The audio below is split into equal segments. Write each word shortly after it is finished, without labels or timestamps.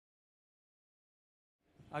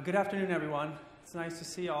Good afternoon, everyone. It's nice to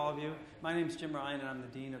see all of you. My name is Jim Ryan, and I'm the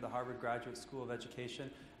Dean of the Harvard Graduate School of Education.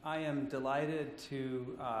 I am delighted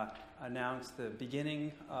to announce the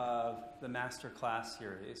beginning of the Master Class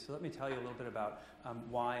Series. So let me tell you a little bit about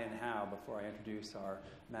why and how before I introduce our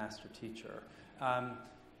Master Teacher.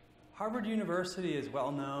 Harvard University is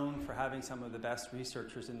well known for having some of the best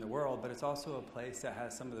researchers in the world, but it's also a place that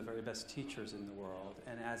has some of the very best teachers in the world.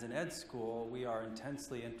 And as an ed school, we are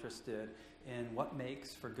intensely interested in what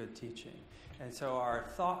makes for good teaching. And so our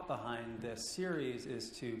thought behind this series is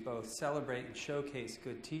to both celebrate and showcase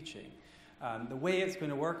good teaching. The way it's going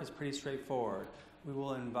to work is pretty straightforward. We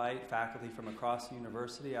will invite faculty from across the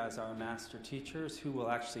university as our master teachers who will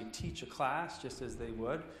actually teach a class just as they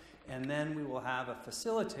would. And then we will have a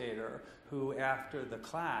facilitator who, after the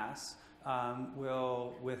class,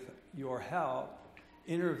 will, with your help,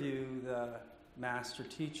 interview the master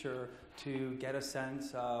teacher to get a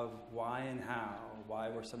sense of why and how, why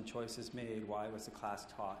were some choices made, why was the class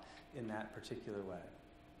taught in that particular way.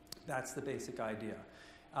 That's the basic idea.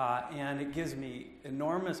 And it gives me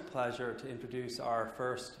enormous pleasure to introduce our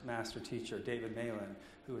first master teacher, David Malan,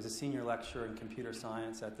 who is a senior lecturer in computer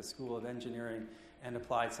science at the School of Engineering and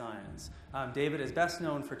Applied Science. David is best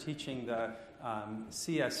known for teaching the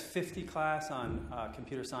CS50 class on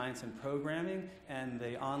computer science and programming and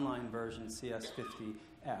the online version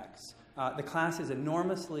CS50X. The class is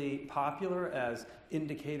enormously popular as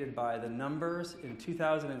indicated by the numbers. In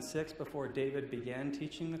 2006, before David began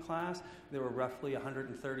teaching the class, there were roughly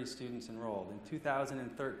 130 students enrolled. In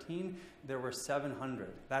 2013, there were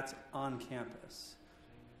 700. That's on campus.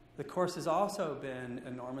 The course has also been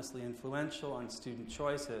enormously influential on student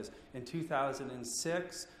choices. In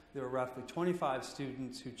 2006, there were roughly 25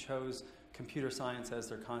 students who chose computer science as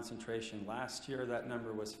their concentration. Last year, that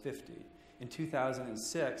number was 50. In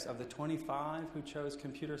 2006, of the 25 who chose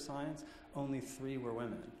computer science, only 3 were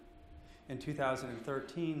women. In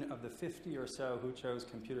 2013, of the 50 or so who chose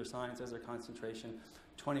computer science as their concentration,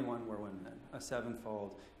 21 were women, a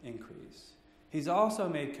 7-fold increase. He's also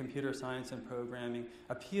made computer science and programming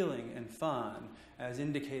appealing and fun, as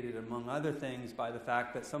indicated, among other things, by the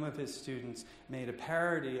fact that some of his students made a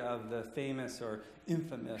parody of the famous or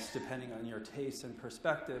infamous, depending on your taste and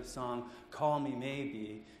perspective, song Call Me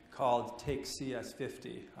Maybe, called Take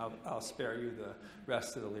CS50. I'll spare you the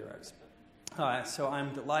rest of the lyrics. So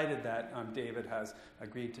I'm delighted that David has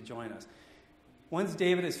agreed to join us. Once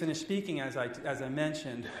David has finished speaking, as I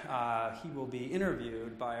mentioned, he will be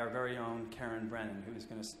interviewed by our very own Karen Brennan, who is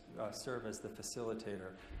going to serve as the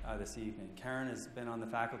facilitator this evening. Karen has been on the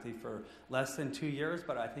faculty for less than 2 years,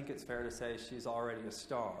 but I think it's fair to say she's already a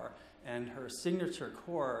star. And her signature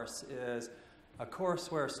course is a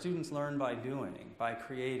course where students learn by doing, by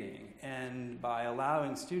creating. And by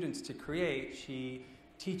allowing students to create, she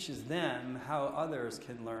teaches them how others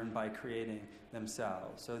can learn by creating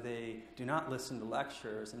themselves. So they do not listen to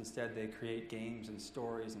lectures. Instead, they create games and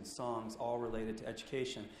stories and songs all related to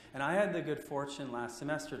education. And I had the good fortune last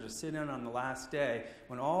semester to sit in on the last day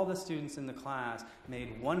when all the students in the class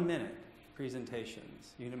made 1-minute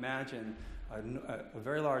presentations. You can imagine a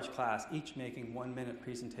very large class, each making 1-minute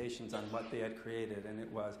presentations on what they had created, and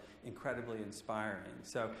it was incredibly inspiring.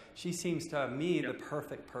 So she seems to me the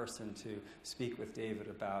perfect person to speak with David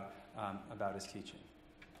about his teaching.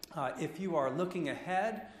 If you are looking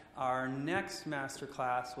ahead, our next master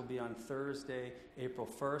class will be on Thursday, April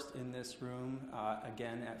 1st in this room.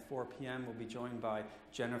 Again, at 4 p.m., we'll be joined by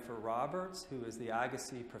Jennifer Roberts, who is the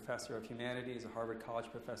Agassiz Professor of Humanities, a Harvard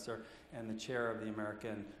College professor, and the chair of the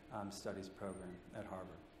American Studies program at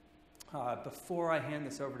Harvard. Before I hand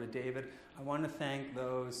this over to David, I want to thank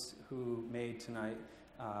those who made tonight,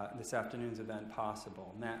 this afternoon's event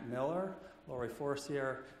possible. Matt Miller, Lori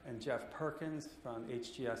Forcier, and Jeff Perkins from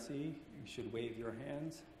HGSE. You should wave your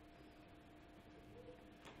hands.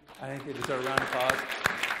 I think they deserve a round of applause.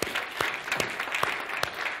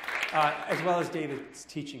 As well as David's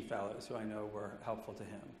teaching fellows, who I know were helpful to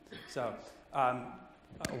him. So a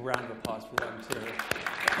round of applause for them, too.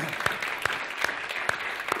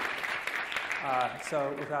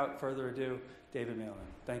 So without further ado, David Malan.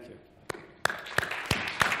 Thank you.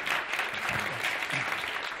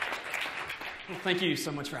 Well, thank you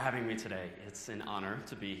so much for having me today. It's an honor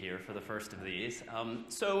to be here for the first of these.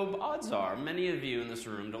 So odds are many of you in this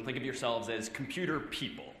room don't think of yourselves as computer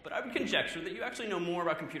people, but I would conjecture that you actually know more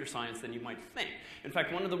about computer science than you might think. In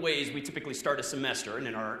fact, one of the ways we typically start a semester, and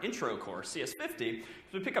in our intro course, CS50, is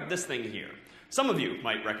we pick up this thing here. Some of you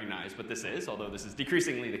might recognize what this is, although this is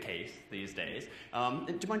decreasingly the case these days. Do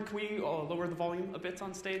you mind, can we lower the volume a bit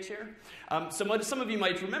on stage here? Some of you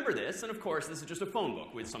might remember this, and of course, this is just a phone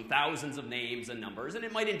book with some thousands of names names and numbers, and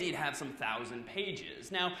it might indeed have some 1,000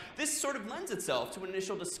 pages. Now, this sort of lends itself to an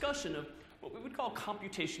initial discussion of what we would call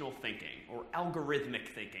computational thinking, or algorithmic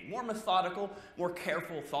thinking, more methodical, more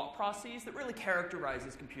careful thought processes that really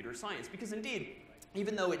characterizes computer science. Because indeed,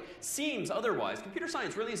 even though it seems otherwise, computer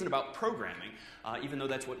science really isn't about programming, even though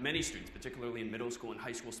that's what many students, particularly in middle school and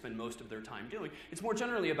high school, spend most of their time doing. It's more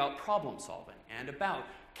generally about problem solving and about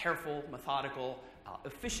careful, methodical,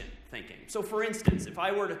 efficient thinking. So for instance, if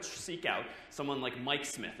I were to seek out someone like Mike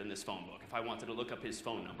Smith in this phone book, if I wanted to look up his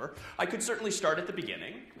phone number, I could certainly start at the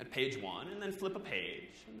beginning, at page 1, and then flip a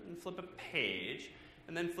page, and then flip a page,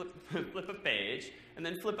 and then flip a page, and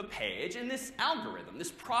then flip a page. And this algorithm,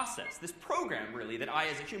 this process, this program really that I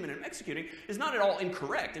as a human am executing is not at all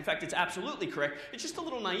incorrect. In fact, it's absolutely correct. It's just a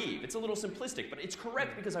little naive. It's a little simplistic, but it's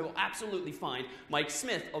correct because I will absolutely find Mike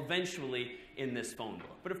Smith eventually in this phone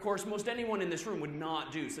book. But of course, most anyone in this room would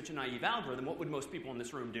not do such a naive algorithm. What would most people in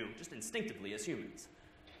this room do, just instinctively as humans?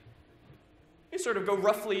 You sort of go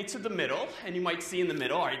roughly to the middle, and you might see in the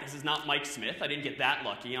middle, all right, this is not Mike Smith. I didn't get that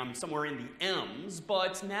lucky. I'm somewhere in the M's,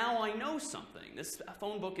 but now I know something. This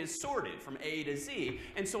phone book is sorted from A to Z,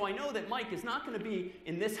 and so I know that Mike is not going to be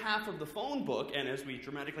in this half of the phone book, and as we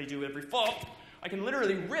dramatically do every fall, I can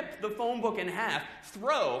literally rip the phone book in half,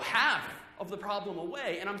 throw half of the problem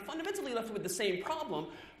away, and I'm fundamentally left with the same problem,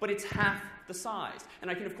 but it's half the size. And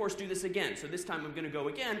I can, of course, do this again. So this time I'm going to go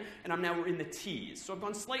again, and we're in the T's. So I've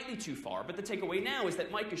gone slightly too far, but the takeaway now is that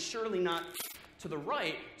Mike is surely not to the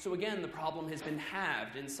right, so again, the problem has been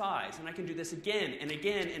halved in size. And I can do this again and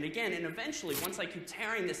again and again, and eventually, once I keep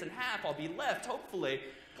tearing this in half, I'll be left, hopefully,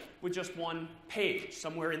 with just one page,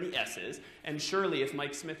 somewhere in the S's. And surely, if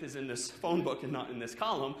Mike Smith is in this phone book and not in this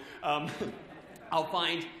column, I'll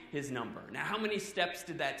find his number. Now, how many steps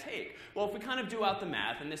did that take? Well, if we kind of do out the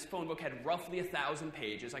math, and this phone book had roughly 1,000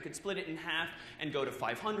 pages, I could split it in half and go to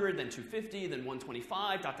 500, then 250, then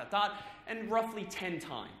 125, ... and roughly 10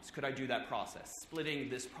 times could I do that process, splitting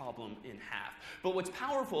this problem in half. But what's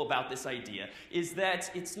powerful about this idea is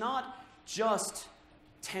that it's not just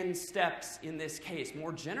 10 steps in this case.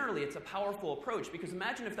 More generally, it's a powerful approach, because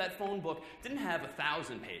imagine if that phone book didn't have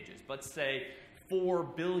 1,000 pages, but say 4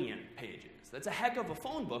 billion pages. That's a heck of a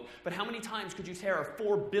phone book, but how many times could you tear a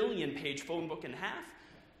 4 billion page phone book in half?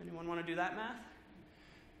 Anyone want to do that math?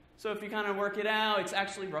 So if you kind of work it out, it's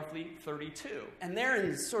actually roughly 32. And therein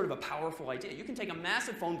is sort of a powerful idea. You can take a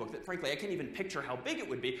massive phone book that, frankly, I can't even picture how big it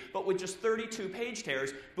would be, but with just 32 page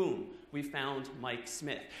tears, boom, we found Mike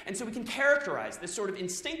Smith. And so we can characterize this sort of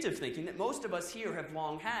instinctive thinking that most of us here have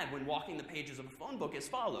long had when walking the pages of a phone book as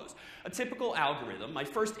follows. A typical algorithm, my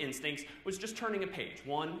first instinct was just turning a page,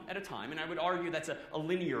 one at a time, and I would argue that's a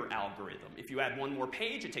linear algorithm. If you add one more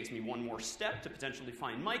page, it takes me one more step to potentially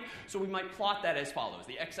find Mike, so we might plot that as follows.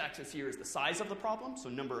 The x-axis here is the size of the problem, so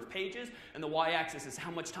number of pages, and the y-axis is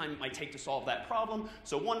how much time it might take to solve that problem,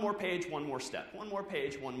 so one more page, one more step, one more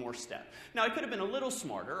page, one more step. Now, I could have been a little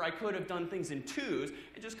smarter. I could have done things in twos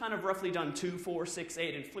and just kind of roughly done 2, 4, 6,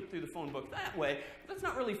 8 and flipped through the phone book that way, but that's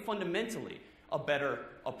not really fundamentally a better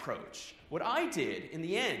approach. What I did in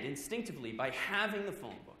the end, instinctively, by having the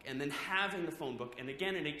phone book and then having the phone book and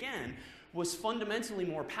again, was fundamentally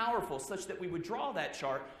more powerful, such that we would draw that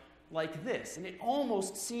chart like this, and it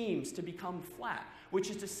almost seems to become flat, which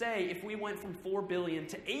is to say, if we went from 4 billion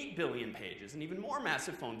to 8 billion pages, an even more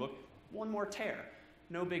massive phone book, one more tear.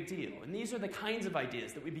 No big deal. And these are the kinds of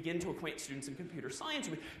ideas that we begin to acquaint students in computer science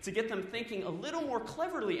with, to get them thinking a little more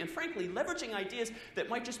cleverly and, frankly, leveraging ideas that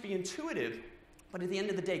might just be intuitive, but at the end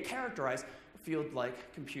of the day characterize a field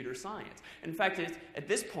like computer science. In fact, at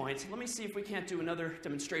this point, let me see if we can't do another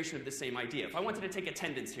demonstration of the same idea. If I wanted to take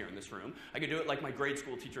attendance here in this room, I could do it like my grade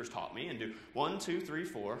school teachers taught me and do 1, 2, 3,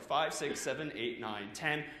 4, 5, 6, 7, 8, 9,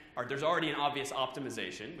 10. All right, there's already an obvious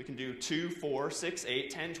optimization. We can do 2, 4, 6, 8,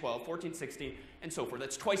 10, 12, 14, 16, and so forth.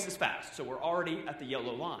 That's twice as fast, so we're already at the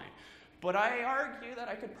yellow line. But I argue that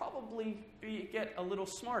I could probably get a little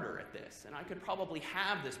smarter at this, and I could probably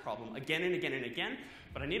have this problem again and again and again,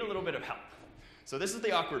 but I need a little bit of help. So this is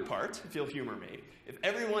the awkward part, if you'll humor me. If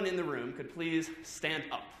everyone in the room could please stand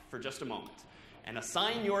up for just a moment and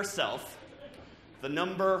assign yourself the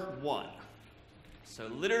number 1. So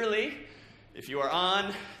literally, if you are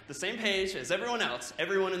on the same page as everyone else,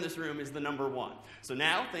 everyone in this room is the number 1. So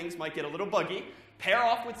now things might get a little buggy. Pair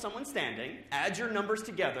off with someone standing, add your numbers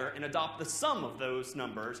together, and adopt the sum of those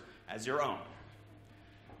numbers as your own.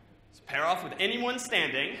 So pair off with anyone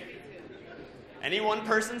standing, any one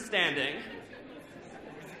person standing.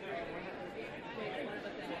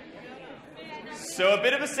 So a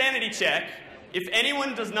bit of a sanity check. If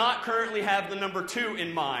anyone does not currently have the number 2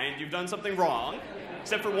 in mind, you've done something wrong.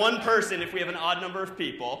 except for one person if we have an odd number of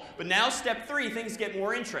people. But now step 3, things get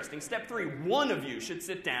more interesting. Step 3, one of you should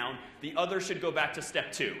sit down, the other should go back to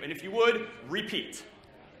step 2. And if you would, repeat.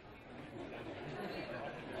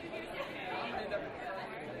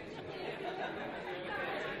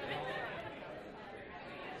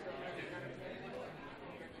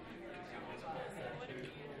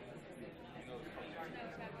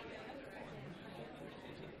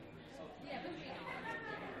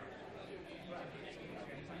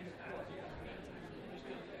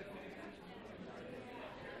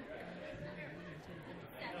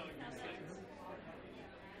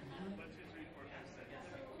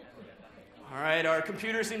 All right, our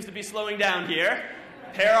computer seems to be slowing down here.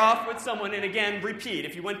 Pair off with someone, and again, repeat.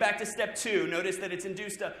 If you went back to step 2, notice that it's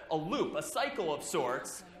induced a loop, a cycle of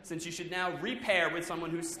sorts, since you should now repair with someone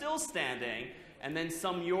who's still standing, and then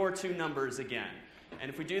sum your 2 numbers again. And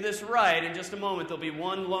if we do this right, in just a moment, there'll be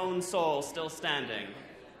one lone soul still standing.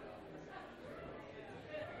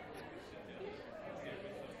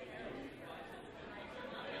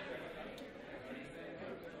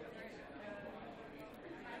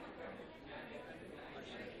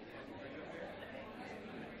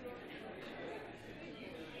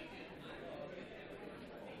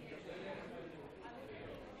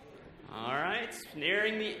 All right,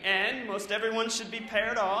 nearing the end. Most everyone should be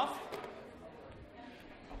paired off.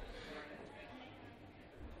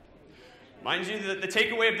 Mind you, the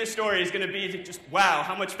takeaway of this story is going to be to just, wow,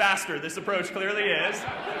 how much faster this approach clearly is.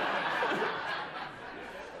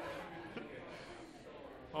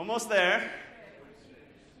 Almost there.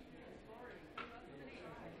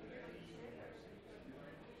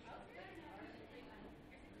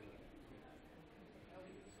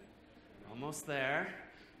 Almost there.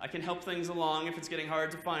 I can help things along if it's getting hard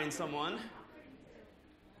to find someone.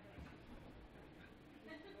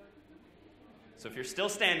 So if you're still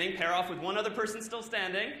standing, pair off with one other person still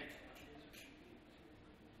standing.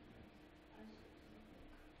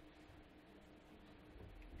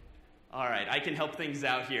 All right, I can help things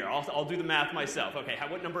out here. I'll do the math myself. Okay,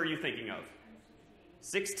 what number are you thinking of?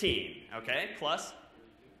 16, okay, plus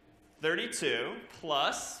 32,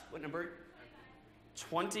 plus, what number?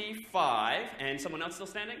 25, and someone else still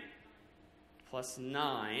standing? Plus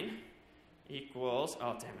 9 equals,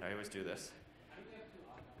 oh damn it, I always do this.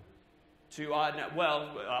 2 odd,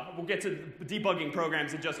 we'll get to debugging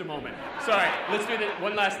programs in just a moment. Sorry, let's do it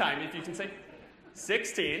one last time, if you can say.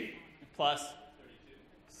 16 plus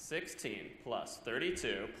 16 plus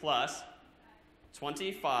 32 plus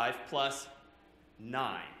 25 plus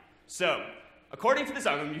 9. So, according to this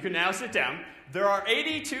algorithm, you can now sit down. There are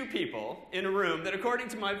 82 people in a room that, according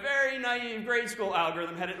to my very naive grade school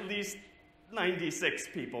algorithm, had at least 96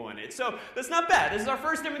 people in it. So that's not bad. This is our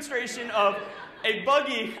first demonstration of a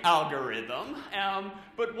buggy algorithm.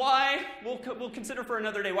 But why, we'll consider for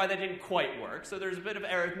another day why that didn't quite work. So there's a bit of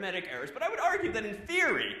arithmetic errors. But I would argue that in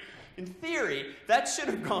theory, that should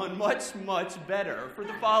have gone much, much better for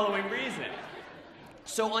the following reason.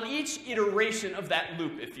 So on each iteration of that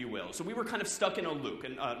loop, if you will, so we were kind of stuck in a loop,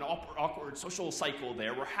 an awkward social cycle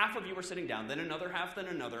there, where half of you were sitting down, then another half,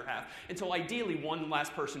 until ideally one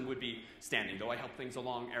last person would be standing, though I helped things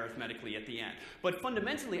along arithmetically at the end. But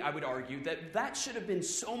fundamentally, I would argue that that should have been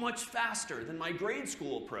so much faster than my grade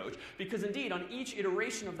school approach, because indeed, on each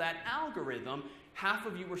iteration of that algorithm, half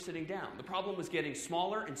of you were sitting down. The problem was getting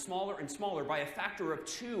smaller and smaller and smaller by a factor of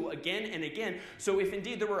 2 again and again. So if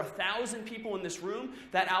indeed there were 1,000 people in this room,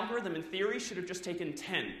 that algorithm in theory should have just taken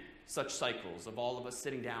 10 such cycles of all of us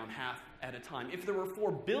sitting down half at a time. If there were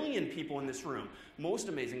 4 billion people in this room, most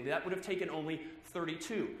amazingly, that would have taken only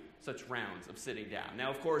 32 such rounds of sitting down.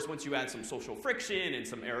 Now, of course, once you add some social friction and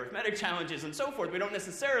some arithmetic challenges and so forth, we don't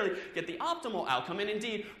necessarily get the optimal outcome. And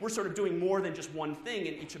indeed, we're sort of doing more than just one thing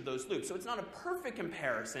in each of those loops. So it's not a perfect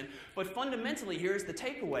comparison, but fundamentally, here's the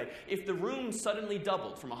takeaway. If the room suddenly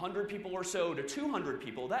doubled from 100 people or so to 200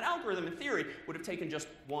 people, that algorithm, in theory, would have taken just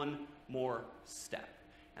one more step.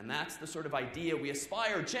 And that's the sort of idea we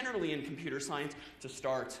aspire generally in computer science to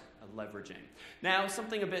start leveraging. Now,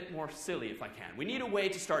 something a bit more silly, if I can. We need a way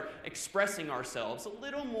to start expressing ourselves a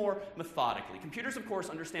little more methodically. Computers, of course,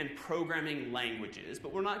 understand programming languages,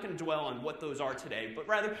 but we're not going to dwell on what those are today, but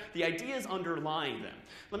rather the ideas underlying them.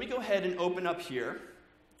 Let me go ahead and open up here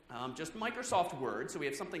just Microsoft Word, so we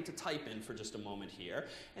have something to type in for just a moment here.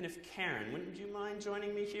 And if Karen, would you mind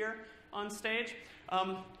joining me here on stage?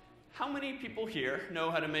 How many people here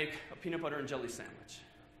know how to make a peanut butter and jelly sandwich?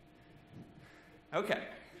 Okay,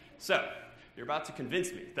 so you're about to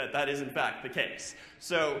convince me that that is in fact the case.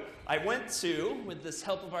 So I went to, with this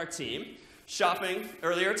help of our team, shopping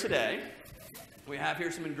earlier today. We have here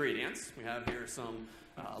some ingredients. We have here some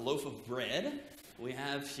loaf of bread. We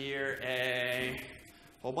have here a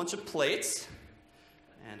whole bunch of plates,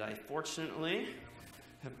 and I fortunately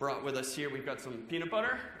have brought with us here, we've got some peanut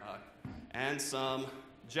butter and some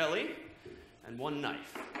jelly and one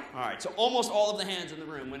knife. All right, so almost all of the hands in the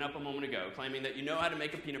room went up a moment ago, claiming that you know how to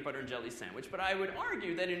make a peanut butter and jelly sandwich, but I would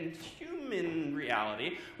argue that in human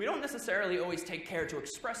reality, we don't necessarily always take care to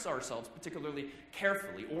express ourselves particularly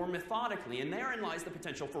carefully or methodically, and therein lies the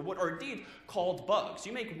potential for what are indeed called bugs.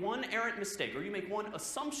 You make one errant mistake, or you make one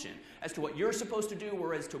assumption as to what you're supposed to do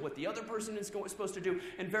or as to what the other person is supposed to do,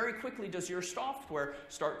 and very quickly does your software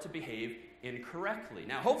start to behave incorrectly.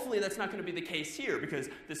 Now, hopefully that's not going to be the case here, because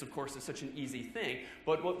this, of course, is such an easy thing.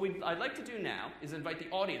 But what I'd like to do now is invite the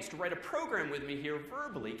audience to write a program with me here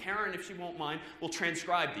verbally. Karen, if she won't mind, will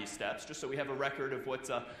transcribe these steps, just so we have a record of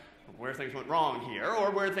where things went wrong here, or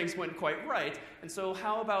where things went quite right. And so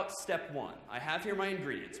how about step one? I have here my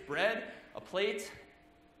ingredients: bread, a plate,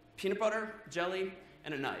 peanut butter, jelly,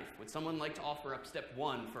 and a knife. Would someone like to offer up step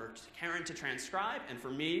one for Karen to transcribe and for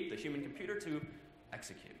me, the human computer, to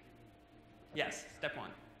execute? Yes, step one.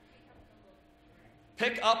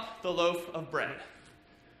 Pick up the loaf of bread.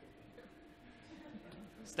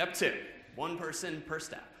 Step two, one person per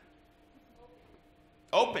step.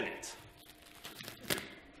 Open it.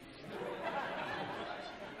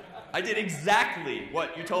 I did exactly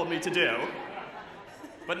what you told me to do,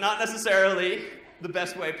 but not necessarily the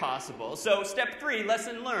best way possible. So step three,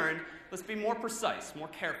 lesson learned. Let's be more precise, more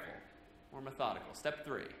careful, more methodical. Step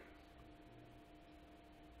three.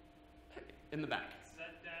 In the back.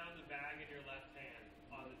 Set down the bag in your left hand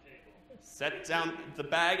on the table. Set down the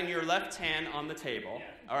bag in your left hand on the table.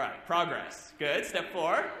 Yeah. All right, progress. Good. Step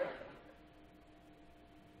four.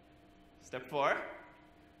 Step four.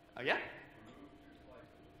 Oh, yeah?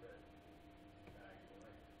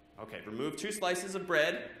 Okay, remove 2 slices of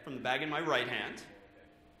bread from the bag in my right hand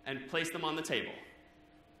and place them on the table.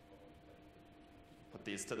 Put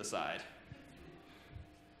these to the side.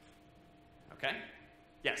 Okay?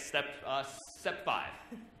 Yes, step 5.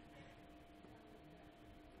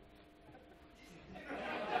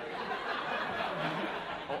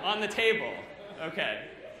 Oh, on the table. Okay.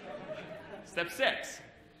 Step 6.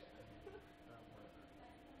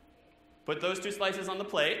 Put those 2 slices on the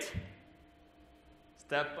plate.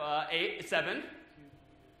 Step 7.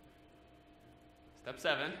 Step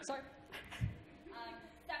 7. Sorry.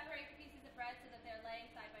 Separate pieces of bread so that they're laying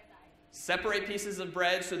side by side. Separate pieces of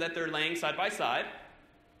bread so that they're laying side by side.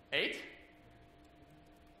 8.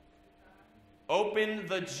 Open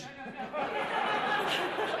the...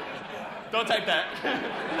 Don't type that.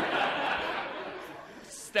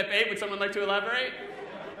 Step 8, would someone like to elaborate?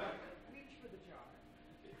 Reach for the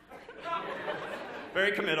jar.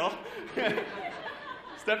 Very committal.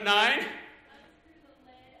 Step 9. Unscrew the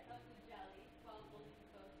lid of the jelly while holding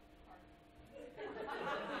both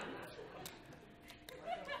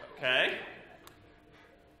parts. Okay.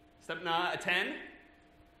 Step 10.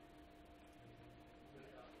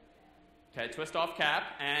 Okay, twist off cap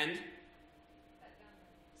and...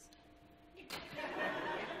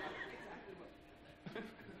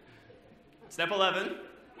 Step 11.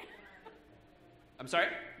 I'm sorry?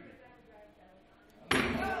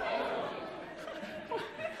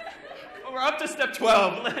 Oh, we're up to step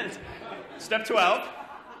 12. Step 12.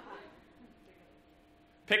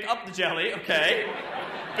 Pick up the jelly. Okay.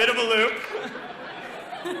 Bit of a loop.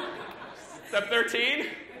 Step 13.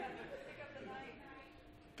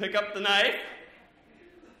 Pick up the knife.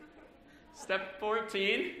 Step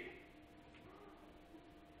 14.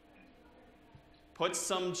 Put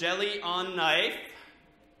some jelly on knife.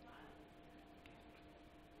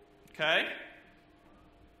 Okay.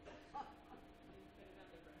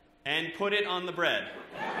 And put it on the bread.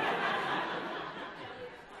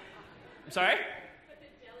 I'm sorry? Put the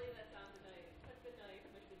jelly that's on the knife. Put the knife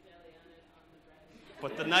with the jelly on it on the bread.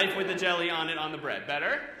 Put the knife with the jelly on it on the bread.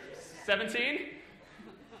 Better? 17.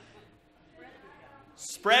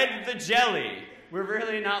 Spread the jelly. We're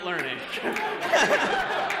really not learning.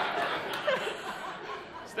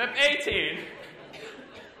 Step 18.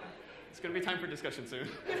 It's going to be time for discussion soon.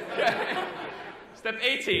 Step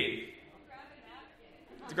 18.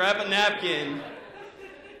 Grab a napkin.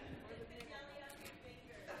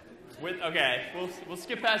 Okay, we'll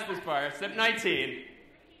skip past this part. Step 19.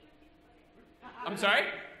 I'm sorry?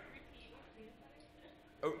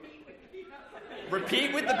 Oh.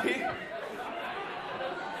 Repeat with the P.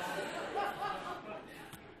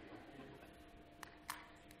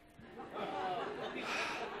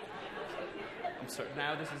 I'm sorry.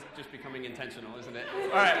 Now this is just becoming intentional, isn't it?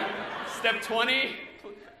 All right. Step 20.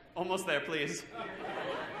 Almost there, please.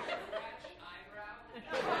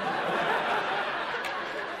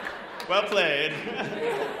 Well played.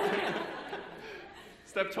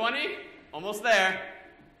 Step 20, almost there.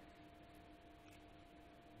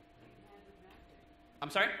 I'm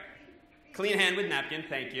sorry? Clean hand with napkin,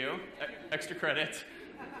 thank you. Extra credit.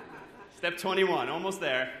 Step 21, almost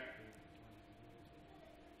there.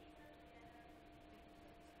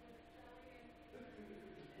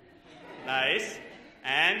 Nice.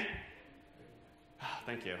 And? Oh,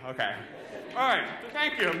 thank you. Okay. All right.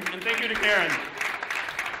 Thank you. And thank you to Karen.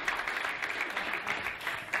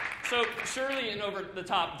 So surely an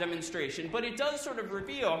over-the-top demonstration, but it does sort of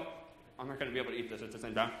reveal, I'm not going to be able to eat this at the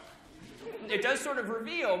same time. It does sort of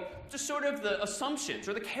reveal just sort of the assumptions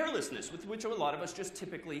or the carelessness with which a lot of us just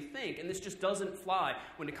typically think. And this just doesn't fly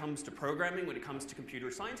when it comes to programming, when it comes to computer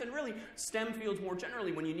science, and really STEM fields more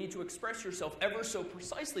generally when you need to express yourself ever so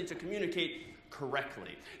precisely to communicate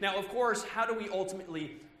correctly. Now, of course, how do we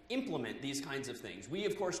ultimately implement these kinds of things? We,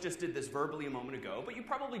 of course, just did this verbally a moment ago, but you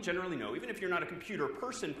probably generally know, even if you're not a computer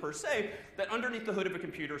person per se, that underneath the hood of a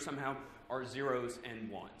computer somehow are zeros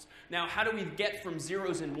and ones. Now, how do we get from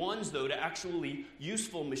zeros and ones, though, to actually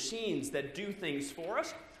useful machines that do things for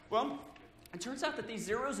us? Well, it turns out that these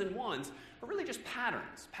zeros and ones are really just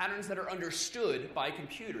patterns that are understood by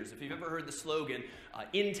computers. If you've ever heard the slogan,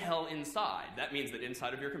 Intel inside, that means that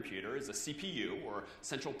inside of your computer is a CPU, or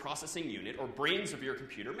central processing unit, or brains of your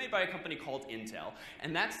computer, made by a company called Intel.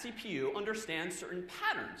 And that CPU understands certain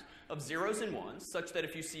patterns of zeros and ones, such that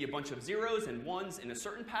if you see a bunch of zeros and ones in a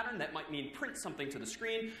certain pattern, that might mean print something to the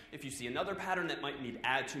screen. If you see another pattern, that might mean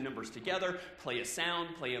add two numbers together, play a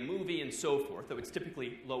sound, play a movie, and so forth, though it's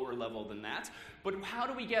typically lower level than that. But how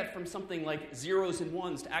do we get from something like zeros and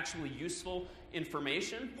ones to actually useful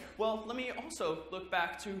information? Well, let me also look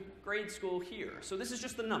back to grade school here. So this is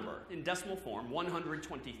just the number in decimal form,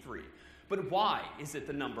 123. But why is it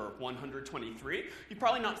the number 123? You've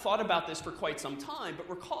probably not thought about this for quite some time, but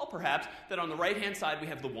recall perhaps that on the right-hand side we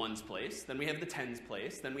have the ones place, then we have the tens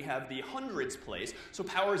place, then we have the hundreds place, so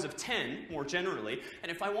powers of 10 more generally. And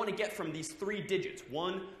if I want to get from these three digits,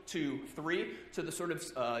 1, 2, 3, to the sort of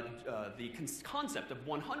concept of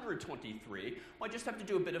 123, well, I just have to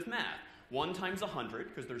do a bit of math. 1 times 100,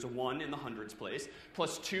 because there's a 1 in the hundreds place,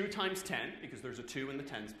 plus 2 times 10, because there's a 2 in the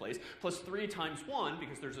tens place, plus 3 times 1,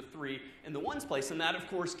 because there's a 3 in the ones place, and that, of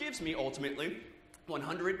course, gives me, ultimately,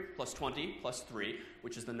 100 plus 20 plus 3,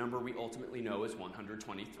 which is the number we ultimately know as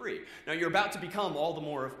 123. Now, you're about to become all the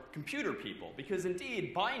more of computer people, because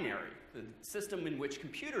indeed, binary, the system in which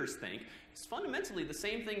computers think, is fundamentally the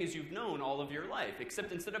same thing as you've known all of your life,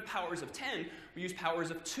 except instead of powers of 10, we use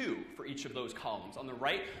powers of 2 for each of those columns. On the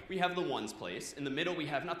right, we have the ones place. In the middle, we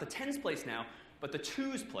have not the tens place now, but the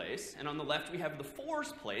twos place, and on the left we have the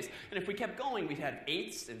fours place, and if we kept going, we'd have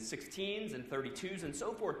 8s and 16s and 32s and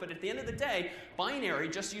so forth, but at the end of the day, binary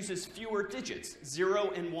just uses fewer digits,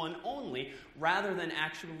 0 and 1 only, rather than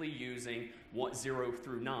actually using 0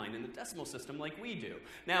 through 9 in the decimal system like we do.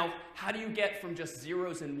 Now, how do you get from just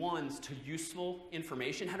zeros and ones to useful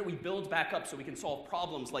information? How do we build back up so we can solve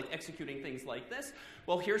problems like executing things like this?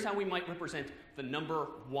 Well, here's how we might represent the number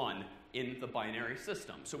 1 in the binary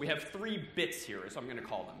system. So we have 3 bits here, as I'm going to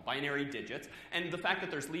call them, binary digits. And the fact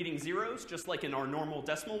that there's leading zeros, just like in our normal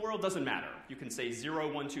decimal world, doesn't matter. You can say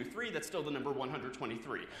 0, 1, 2, 3, that's still the number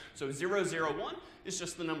 123. So 0, 0, 1 is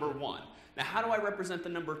just the number 1. Now, how do I represent the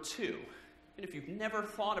number 2? And if you've never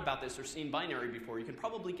thought about this or seen binary before, you can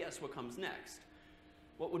probably guess what comes next.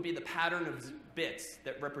 What would be the pattern of bits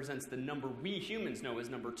that represents the number we humans know as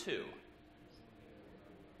number 2?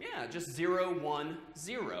 Yeah, just 0, 1,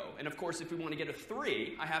 0. And of course, if we want to get a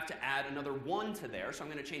 3, I have to add another 1 to there. So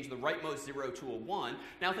I'm going to change the rightmost 0 to a 1.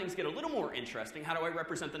 Now things get a little more interesting. How do I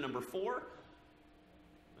represent the number 4?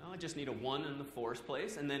 Well, I just need a 1 in the fourth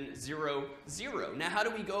place, and then 0, 0. Now, how do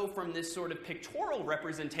we go from this sort of pictorial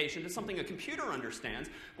representation to something a computer understands?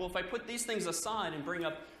 Well, if I put these things aside and bring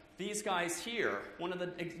up these guys here, one of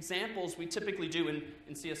the examples we typically do in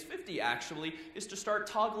CS50 actually is to start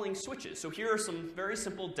toggling switches. So here are some very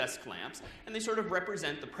simple desk lamps, and they sort of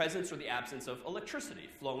represent the presence or the absence of electricity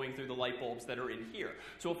flowing through the light bulbs that are in here.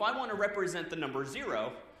 So if I want to represent the number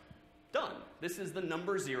 0, done. This is the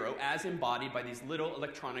number 0 as embodied by these little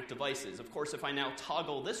electronic devices. Of course, if I now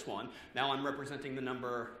toggle this one, now I'm representing the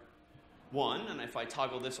number 1, and if I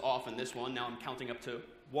toggle this off and this one, now I'm counting up to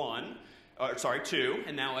 2,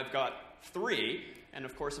 and now I've got 3, and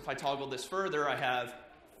of course if I toggle this further, I have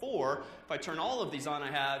 4. If I turn all of these on,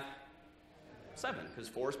 I have 7, because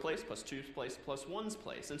 4's place plus 2's place plus 1's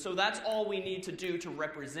place. And so that's all we need to do to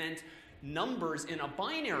represent numbers in a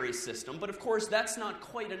binary system, but of course that's not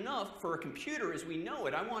quite enough for a computer as we know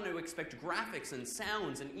it. I want to expect graphics and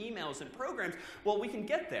sounds and emails and programs. Well, we can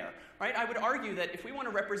get there, right? I would argue that if we want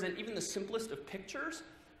to represent even the simplest of pictures,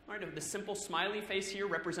 right, of the simple smiley face here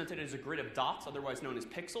represented as a grid of dots, otherwise known as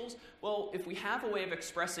pixels, well, if we have a way of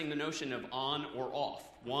expressing the notion of on or off,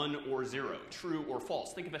 1 or 0, true or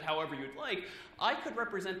false, think of it however you'd like, I could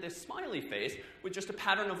represent this smiley face with just a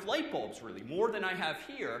pattern of light bulbs, really, more than I have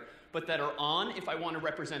here, but that are on if I want to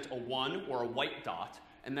represent a 1 or a white dot,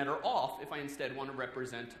 and that are off if I instead want to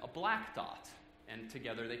represent a black dot. And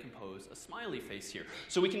together they compose a smiley face here.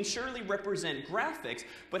 So we can surely represent graphics,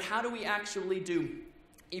 but how do we actually do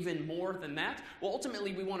even more than that? Well,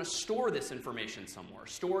 ultimately, we want to store this information somewhere,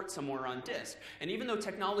 store it somewhere on disk. And even though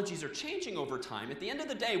technologies are changing over time, at the end of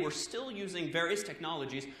the day, we're still using various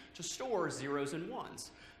technologies to store zeros and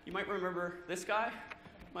ones. You might remember this guy.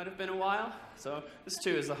 Might have been a while. So this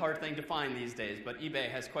too is a hard thing to find these days, but eBay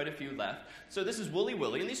has quite a few left. So this is Wooly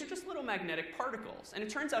Willy, and these are just little magnetic particles. And it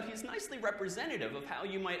turns out he's nicely representative of how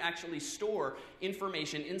you might actually store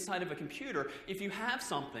information inside of a computer if you have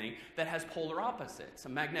something that has polar opposites. A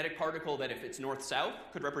magnetic particle that if it's north-south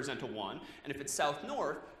could represent a 1, and if it's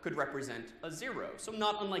south-north could represent a 0. So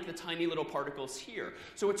not unlike the tiny little particles here.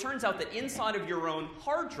 So it turns out that inside of your own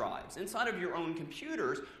hard drives, inside of your own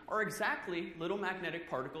computers, are exactly little magnetic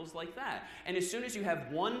particles like that. And as soon as you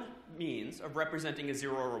have one means of representing a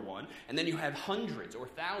 0 or a 1, and then you have hundreds or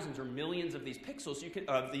thousands or millions of these pixels,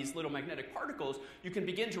 of these little magnetic particles, you can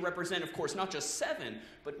begin to represent, of course, not just 7,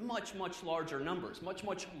 but much, much larger numbers, much,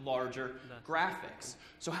 much larger graphics.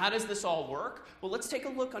 So how does this all work? Well, let's take a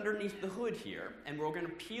look underneath the hood here, and we're going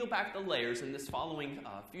to peel back the layers in this following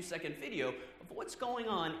few-second video of what's going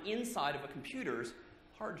on inside of a computer's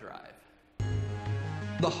hard drive.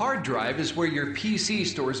 The hard drive is where your PC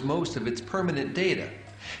stores most of its permanent data.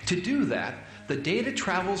 To do that, the data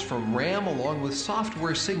travels from RAM along with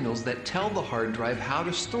software signals that tell the hard drive how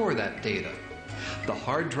to store that data. The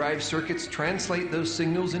hard drive circuits translate those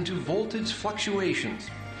signals into voltage fluctuations.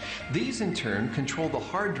 These in turn control the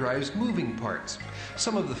hard drive's moving parts,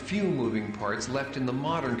 some of the few moving parts left in the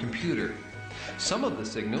modern computer. Some of the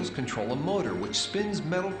signals control a motor which spins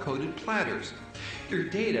metal-coated platters. Your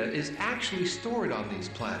data is actually stored on these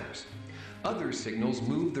platters. Other signals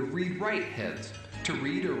move the read-write heads to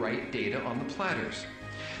read or write data on the platters.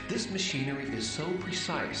 This machinery is so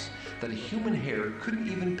precise that a human hair couldn't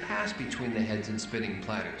even pass between the heads and spinning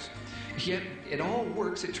platters. Yet it all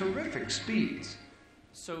works at terrific speeds.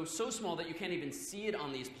 So small that you can't even see it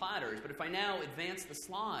on these platters, but if I now advance the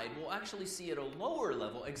slide, we'll actually see at a lower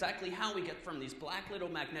level exactly how we get from these black little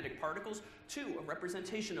magnetic particles to a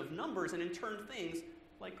representation of numbers and in turn things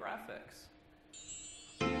like graphics.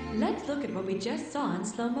 Let's look at what we just saw in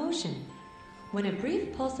slow motion. When a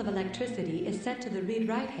brief pulse of electricity is sent to the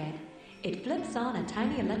read-write head, it flips on a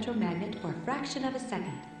tiny electromagnet for a fraction of a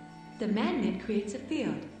second. The magnet creates a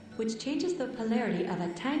field, which changes the polarity of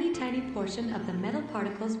a tiny, tiny portion of the metal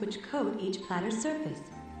particles which coat each platter's surface.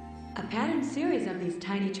 A patterned series of these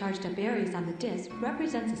tiny charged-up areas on the disk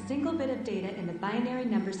represents a single bit of data in the binary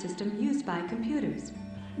number system used by computers.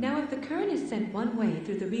 Now, if the current is sent one way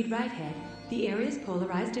through the read-write head, the area is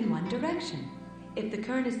polarized in one direction. If the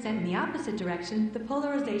current is sent in the opposite direction, the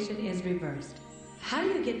polarization is reversed. How do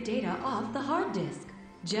you get data off the hard disk?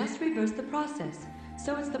 Just reverse the process.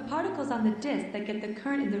 So it's the particles on the disk that get the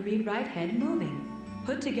current in the read-write head moving.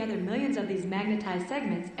 Put together millions of these magnetized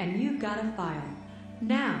segments and you've got a file.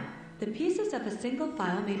 Now, the pieces of a single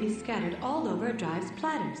file may be scattered all over a drive's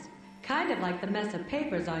platters, kind of like the mess of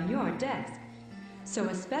papers on your desk. So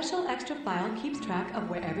a special extra file keeps track of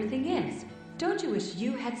where everything is. Don't you wish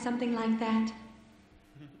you had something like that?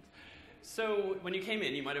 So when you came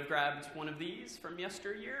in, you might have grabbed one of these from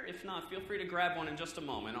yesteryear. If not, feel free to grab one in just a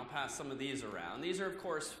moment. I'll pass some of these around. These are, of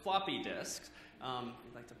course, floppy disks.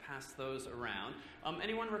 We'd like to pass those around.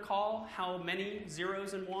 Anyone recall how many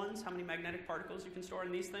zeros and ones, how many magnetic particles you can store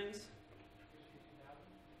in these things?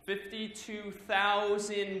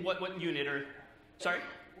 52,000, what unit? Or, sorry?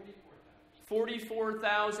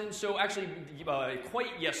 44,000. So actually,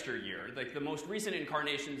 quite yesteryear, like the most recent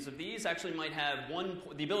incarnations of these actually might have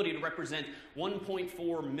the ability to represent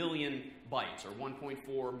 1.4 million bytes or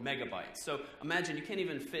 1.4 megabytes. So imagine you can't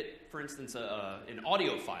even fit, for instance, an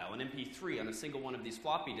audio file, an MP3, on a single one of these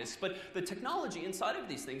floppy disks. But the technology inside of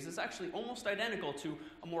these things is actually almost identical to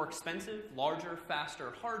a more expensive, larger,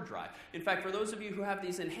 faster hard drive. In fact, for those of you who have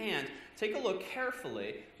these in hand, take a look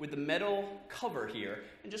carefully with the metal cover here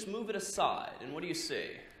and just move it aside. And what do you see?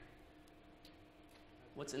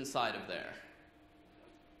 What's inside of there?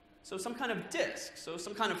 So some kind of disk, so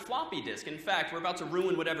some kind of floppy disk. In fact, we're about to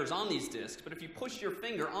ruin whatever's on these disks, but if you push your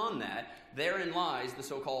finger on that, therein lies the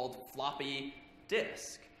so-called floppy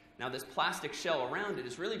disk. Now this plastic shell around it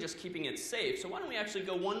is really just keeping it safe, so why don't we actually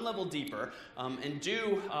go one level deeper and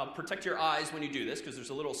do protect your eyes when you do this, because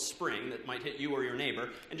there's a little spring that might hit you or your neighbor,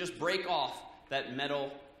 and just break off that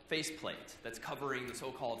metal faceplate that's covering the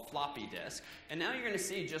so-called floppy disk. And now you're going to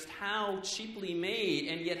see just how cheaply made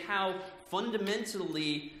and yet how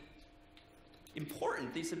fundamentally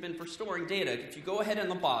important these have been for storing data. If you go ahead on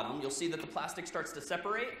the bottom, you'll see that the plastic starts to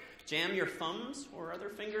separate. Jam your thumbs or other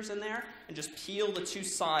fingers in there and just peel the two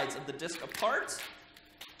sides of the disk apart.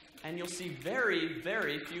 And you'll see very,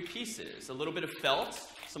 very few pieces. A little bit of felt,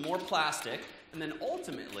 some more plastic, and then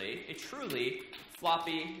ultimately a truly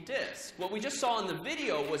floppy disk. What we just saw in the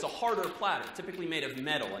video was a harder platter, typically made of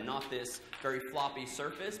metal and not this very floppy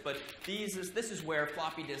surface, but this is where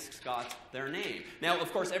floppy disks got their name. Now,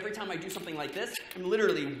 of course, every time I do something like this, I'm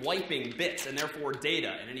literally wiping bits and therefore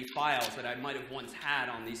data and any files that I might have once had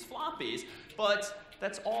on these floppies, but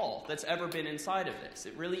that's all that's ever been inside of this.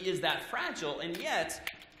 It really is that fragile, and yet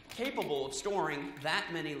capable of storing that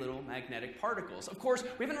many little magnetic particles. Of course,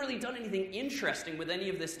 we haven't really done anything interesting with any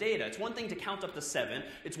of this data. It's one thing to count up to 7.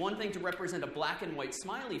 It's one thing to represent a black and white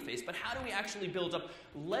smiley face, but how do we actually build up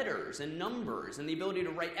letters and numbers and the ability to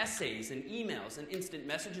write essays and emails and instant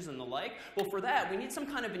messages and the like? Well, for that, we need some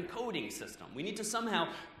kind of encoding system. We need to somehow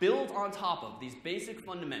build on top of these basic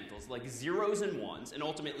fundamentals like zeros and ones and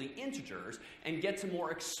ultimately integers and get to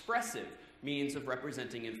more expressive means of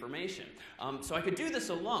representing information. So I could do this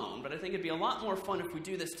alone, but I think it'd be a lot more fun if we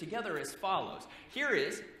do this together as follows. Here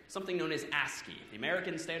is something known as ASCII, the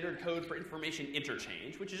American Standard Code for Information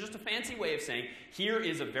Interchange, which is just a fancy way of saying here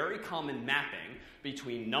is a very common mapping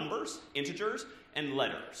between numbers, integers, and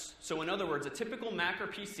letters. So in other words, a typical Mac or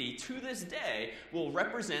PC to this day will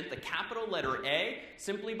represent the capital letter A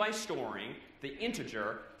simply by storing the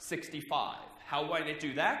integer 65. How might it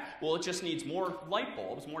do that? Well, it just needs more light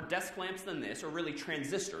bulbs, more desk lamps than this, or really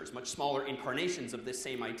transistors, much smaller incarnations of this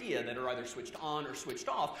same idea that are either switched on or switched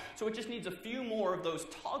off. So it just needs a few more of those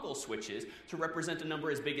toggle switches to represent a number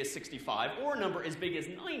as big as 65 or a number as big as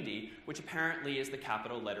 90, which apparently is the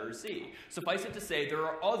capital letter Z. Suffice it to say, there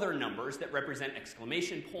are other numbers that represent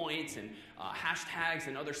exclamation points and hashtags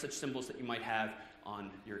and other such symbols that you might have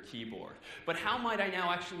on your keyboard. But how might I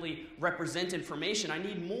now actually represent information? I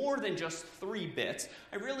need more than just 3 bits.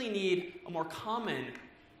 I really need a more common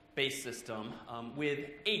base system with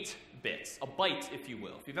 8 bits, a byte, if you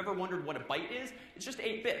will. If you've ever wondered what a byte is, it's just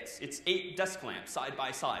 8 bits. It's 8 desk lamps side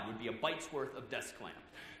by side, would be a byte's worth of desk lamp.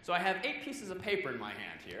 So I have 8 pieces of paper in my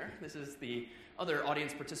hand here. This is the other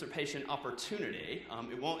audience participation opportunity.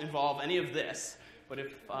 It won't involve any of this, but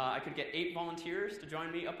if I could get 8 volunteers to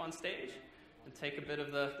join me up on stage and take a bit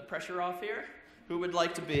of the pressure off here. Who would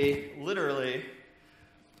like to be literally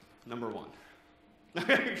number 1?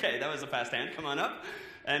 Okay, that was a fast hand. Come on up.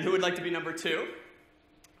 And who would like to be number 2?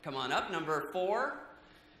 Come on up. Number 4.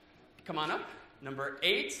 Come on up. Number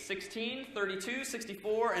 8, 16, 32,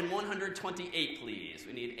 64, and 128, please.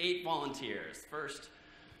 We need 8 volunteers. First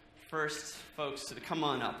folks to come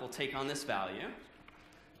on up will take on this value.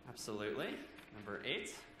 Absolutely. Number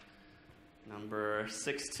 8. Number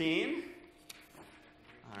 16.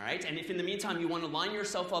 All right, and if in the meantime you want to line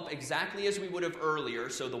yourself up exactly as we would have earlier,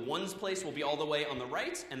 so the 1's place will be all the way on the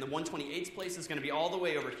right, and the 128's place is going to be all the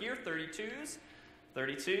way over here, 32s,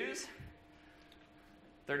 32s,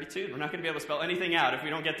 32s. We're not going to be able to spell anything out if we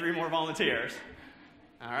don't get 3 more volunteers.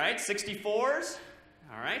 All right, 64s.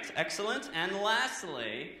 All right, excellent. And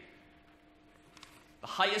lastly, the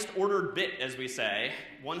highest ordered bit, as we say,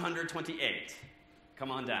 128. Come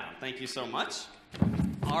on down. Thank you so much.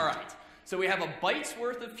 All right. So we have a byte's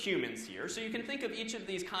worth of humans here, so you can think of each of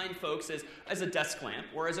these kind folks as a desk lamp,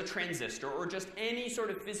 or as a transistor, or just any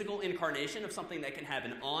sort of physical incarnation of something that can have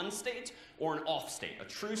an on state or an off state, a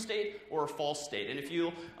true state or a false state. And if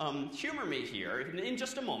you'll humor me here, in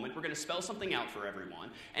just a moment, we're going to spell something out for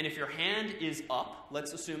everyone. And if your hand is up,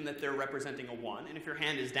 let's assume that they're representing a 1, and if your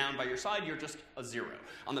hand is down by your side, you're just a 0.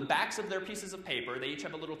 On the backs of their pieces of paper, they each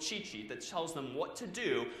have a little cheat sheet that tells them what to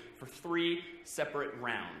do for 3 separate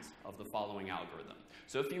rounds of the following algorithm.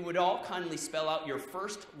 So if you would all kindly spell out your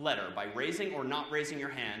first letter by raising or not raising your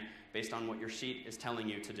hand based on what your sheet is telling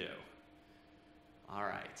you to do. All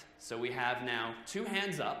right, so we have now 2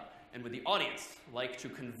 hands up, and would the audience like to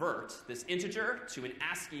convert this integer to an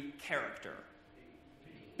ASCII character?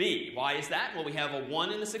 B. Why is that? Well, we have a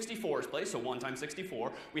 1 in the 64's place, so 1 times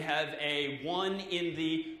 64. We have a 1 in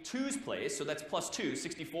the 2's place, so that's plus 2.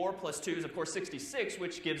 64 plus 2 is, of course, 66,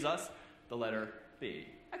 which gives us the letter B.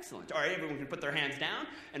 Excellent. All right, everyone can put their hands down.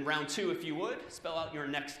 And round 2, if you would, spell out your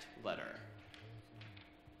next letter.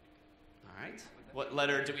 All right. What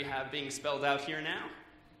letter do we have being spelled out here now?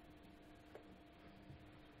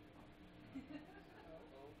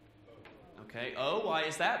 Okay, O. Why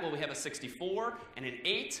is that? Well, we have a 64 and an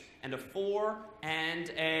 8 and a 4 and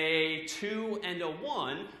a 2 and a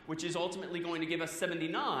 1, which is ultimately going to give us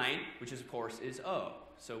 79, which is, of course, is O.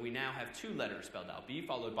 So we now have 2 letters spelled out. B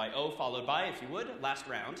followed by O followed by, if you would, last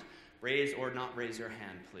round. Raise or not raise your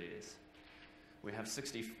hand, please. We have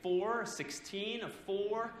 64, a 16, a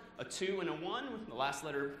 4, a 2, and a 1, with the last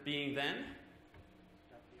letter being then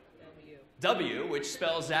W, which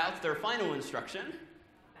spells out their final instruction.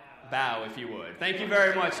 Bow, if you would. Thank you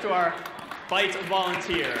very much to our BITE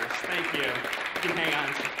volunteers. Thank you. You can hang on.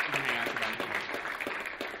 You can hang on to them.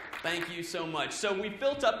 Thank you so much. So we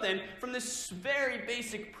built up then from this very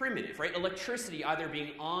basic primitive, right? Electricity either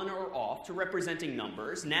being on or off to representing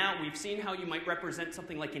numbers. Now we've seen how you might represent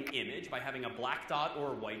something like an image by having a black dot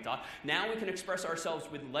or a white dot. Now we can express ourselves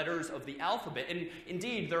with letters of the alphabet. And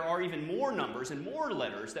indeed, there are even more numbers and more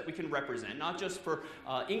letters that we can represent, not just for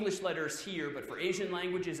English letters here, but for Asian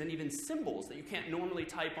languages and even symbols that you can't normally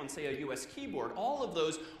type on, say, a US keyboard. All of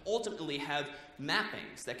those ultimately have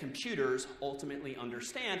mappings that computers ultimately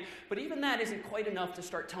understand. But even that isn't quite enough to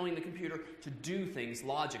start telling the computer to do things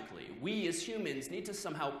logically. We as humans need to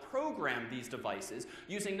somehow program these devices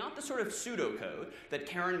using not the sort of pseudocode that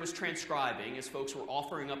Karen was transcribing as folks were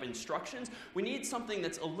offering up instructions. We need something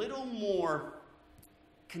that's a little more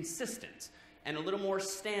consistent and a little more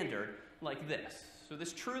standard like this. So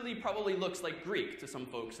this truly probably looks like Greek to some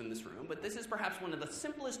folks in this room, but this is perhaps one of the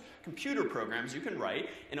simplest computer programs you can write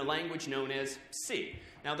in a language known as C.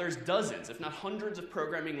 Now there's dozens, if not hundreds, of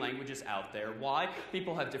programming languages out there. Why?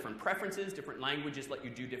 People have different preferences. Different languages let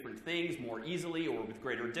you do different things more easily or with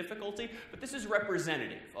greater difficulty, but this is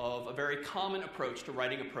representative of a very common approach to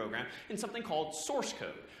writing a program in something called source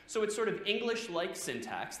code. So it's sort of English-like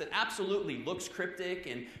syntax that absolutely looks cryptic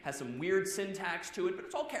and has some weird syntax to it, but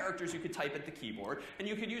it's all characters you could type at the keyboard, and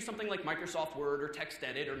you could use something like Microsoft Word or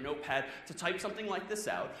TextEdit or Notepad to type something like this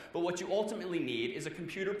out. But what you ultimately need is a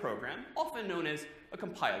computer program, often known as a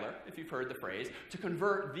compiler, if you've heard the phrase, to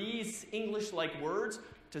convert these English-like words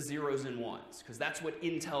to zeros and ones, because that's what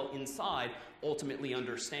Intel Inside ultimately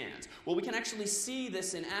understands. Well, we can actually see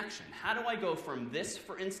this in action. How do I go from this,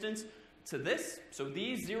 for instance, to this? So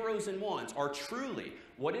these zeros and ones are truly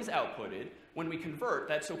what is outputted when we convert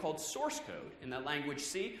that so-called source code in that language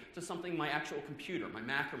C to something my actual computer, my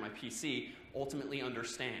Mac or my PC, ultimately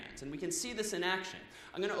understands. And we can see this in action.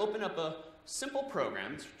 I'm going to open up a simple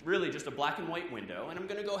program. It's really just a black and white window, and I'm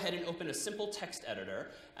going to go ahead and open a simple text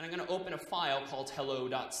editor, and I'm going to open a file called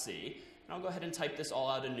hello.c. And I'll go ahead and type this all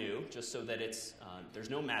out anew, just so that it's, there's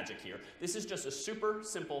no magic here. This is just a super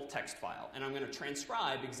simple text file, and I'm going to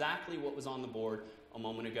transcribe exactly what was on the board a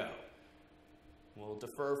moment ago. We'll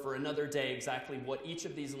defer for another day exactly what each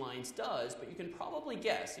of these lines does, but you can probably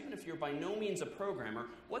guess, even if you're by no means a programmer,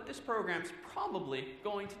 what this program's probably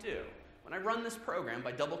going to do. When I run this program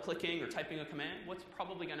by double-clicking or typing a command, what's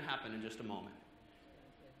probably going to happen in just a moment?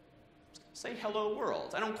 Say hello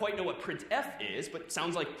world. I don't quite know what printf is, but it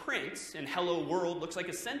sounds like print, and hello world looks like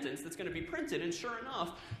a sentence that's going to be printed, and sure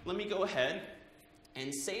enough, let me go ahead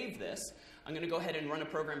and save this. I'm going to go ahead and run a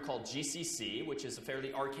program called GCC, which is a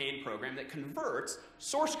fairly arcane program that converts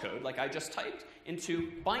source code, like I just typed,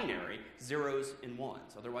 into binary zeros and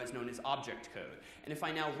ones, otherwise known as object code. And if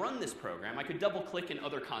I now run this program, I could double-click in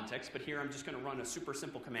other contexts, but here I'm just going to run a super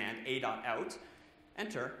simple command, a.out,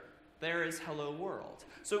 enter. There is hello world.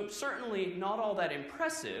 So certainly not all that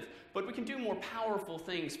impressive, but we can do more powerful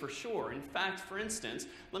things for sure. In fact, for instance,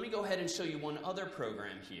 let me go ahead and show you one other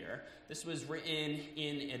program here. This was written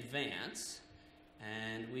in advance,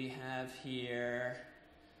 and we have here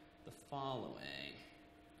the following.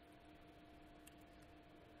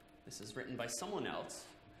 This is written by someone else.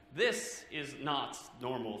 This is not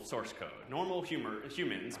normal source code. Normal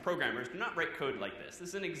humans, programmers, do not write code like this. This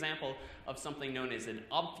is an example of something known as an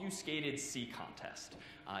obfuscated C contest.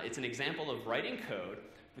 It's an example of writing code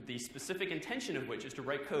with the specific intention of which is to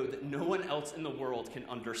write code that no one else in the world can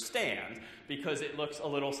understand because it looks a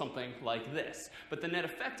little something like this. But the net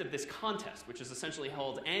effect of this contest, which is essentially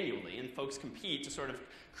held annually, and folks compete to sort of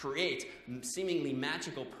create seemingly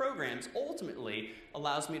magical programs, ultimately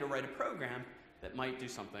allows me to write a program that might do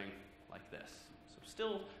something like this.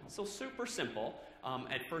 So still super simple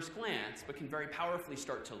at first glance, but can very powerfully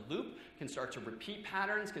start to loop, can start to repeat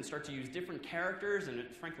patterns, can start to use different characters, and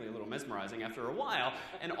it's frankly a little mesmerizing after a while.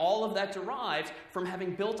 And all of that derives from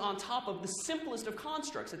having built on top of the simplest of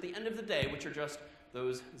constructs at the end of the day, which are just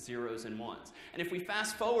those zeros and ones. And if we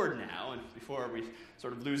fast forward now, and before we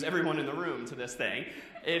sort of lose everyone in the room to this thing,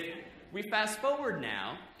 if we fast forward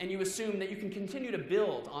now, and you assume that you can continue to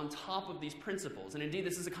build on top of these principles, and indeed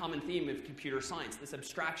this is a common theme of computer science, this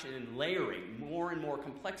abstraction and layering more and more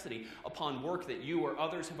complexity upon work that you or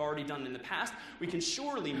others have already done in the past, we can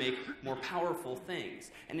surely make more powerful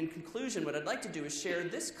things. And in conclusion, what I'd like to do is share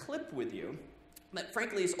this clip with you that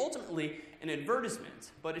frankly is ultimately an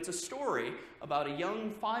advertisement, but it's a story about a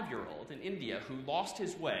young 5-year-old in India who lost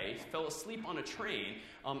his way, fell asleep on a train,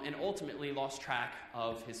 and ultimately lost track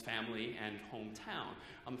of his family and hometown.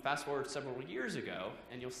 Fast forward several years ago,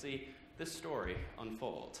 and you'll see this story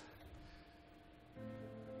unfold.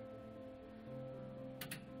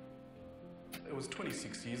 It was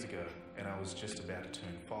 26 years ago, and I was just about to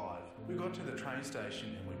turn 5. We got to the train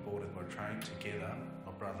station and we boarded my train together.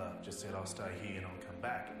 My brother just said, I'll stay here and I'll come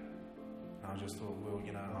back. And I just thought, well,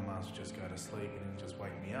 you know, I might as well just go to sleep and he'll just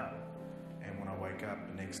wake me up. And when I wake up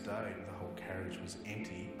the next day, the whole carriage was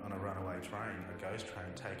empty on a runaway train, a ghost train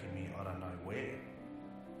taking me I don't know where.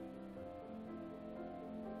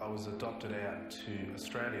 I was adopted out to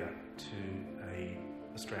Australia to a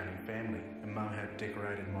Australian family, and Mum had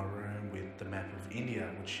decorated my room with the map of India,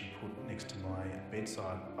 which she put next to my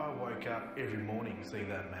bedside. I woke up every morning to see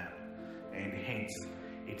that map, and hence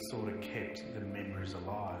it sort of kept the memories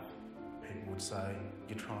alive. People would say,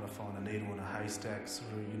 you're trying to find a needle in a haystack, so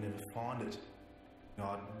you never find it.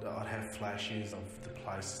 I'd have flashes of the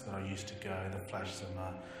places that I used to go, the flashes of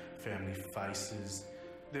my family faces.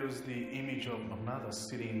 There was the image of my mother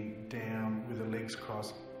sitting down with her legs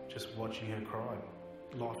crossed, just watching her cry.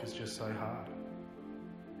 Life is just so hard.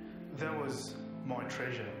 That was my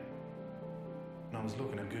treasure. And I was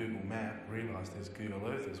looking at Google Map, realised there's Google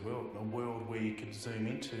Earth as well, a world where you could zoom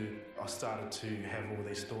into. I started to have all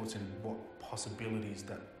these thoughts and what possibilities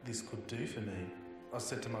that this could do for me. I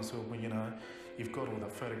said to myself, well, you know, you've got all the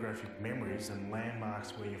photographic memories and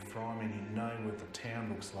landmarks where you're from and you know what the town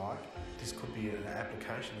looks like. This could be an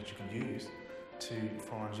application that you can use to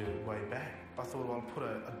find your way back. I thought, well, I'll put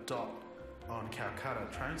a dot on Calcutta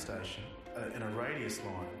train station in a radius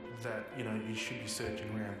line that, you know, you should be searching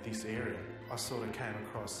around this area. I sort of came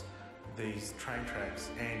across these train tracks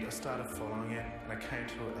and I started following it, and I came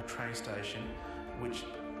to a train station which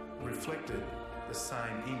reflected the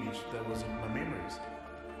same image that was in my memories.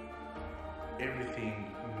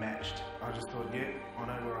 Everything matched. I just thought, yeah, I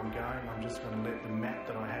know where I'm going. I'm just going to let the map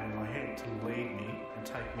that I have in my head to lead me and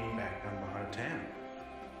take me back to my hometown.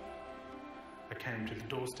 I came to the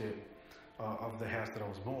doorstep of the house that I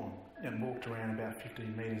was born and walked around about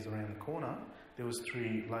 15 metres around the corner. There was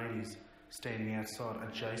 3 ladies standing outside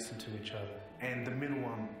adjacent to each other, and the middle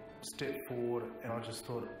one stepped forward, and I just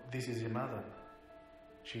thought, this is your mother.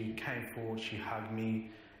 She came forward, she hugged me,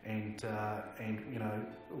 and you know,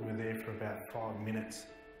 we were there for about 5 minutes.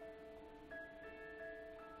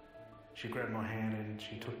 She grabbed my hand and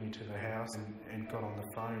she took me to the house and got on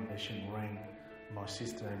the phone, and she rang my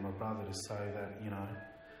sister and my brother to say that, you know,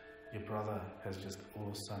 your brother has just all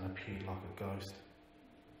of a sudden appeared like a ghost.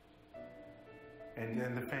 And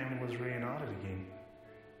then the family was reunited again.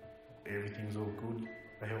 Everything's all good.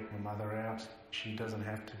 I helped my mother out. She doesn't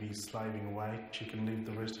have to be slaving away. She can live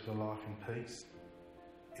the rest of her life in peace.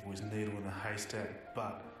 It was a needle in a haystack,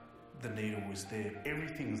 but the needle was there.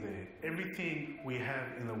 Everything's there. Everything we have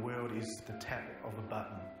in the world is the tap of a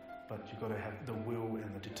button, but you've got to have the will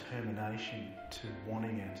and the determination to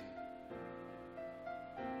wanting it.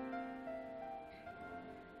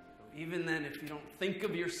 Even then, if you don't think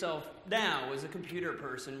of yourself now as a computer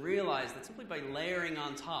person, realize that simply by layering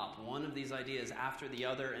on top one of these ideas after the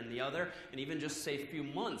other, and even just say a few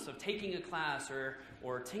months of taking a class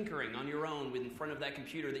or tinkering on your own in front of that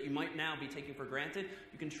computer that you might now be taking for granted,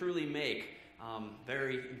 you can truly make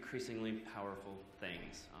very increasingly powerful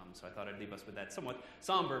things. So I thought I'd leave us with that somewhat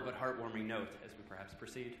somber but heartwarming note as we perhaps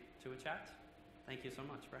proceed to a chat. Thank you so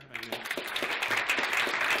much for having me.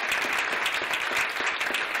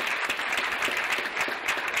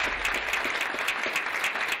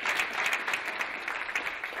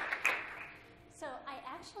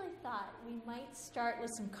 Thought we might start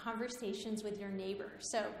with some conversations with your neighbor.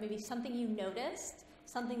 So maybe something you noticed,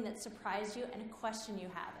 something that surprised you, and a question you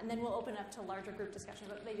have. And then we'll open up to larger group discussion,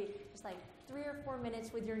 but maybe just like 3 or 4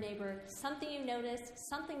 minutes with your neighbor, something you noticed,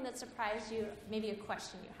 something that surprised you, maybe a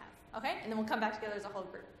question you have. Okay? And then we'll come back together as a whole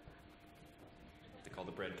group. They call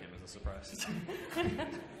the bread came as a surprise.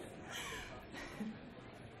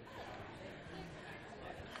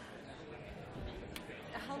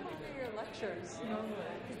 How long are your lectures normally?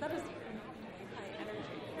 Because that is high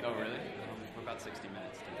energy. Oh, really? About 60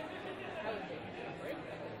 minutes.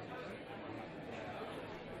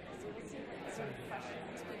 we'll see what sort of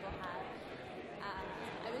questions people have.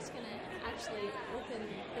 I was going to actually open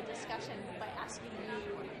the discussion by asking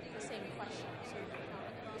you the same question,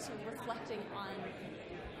 sort of reflecting on.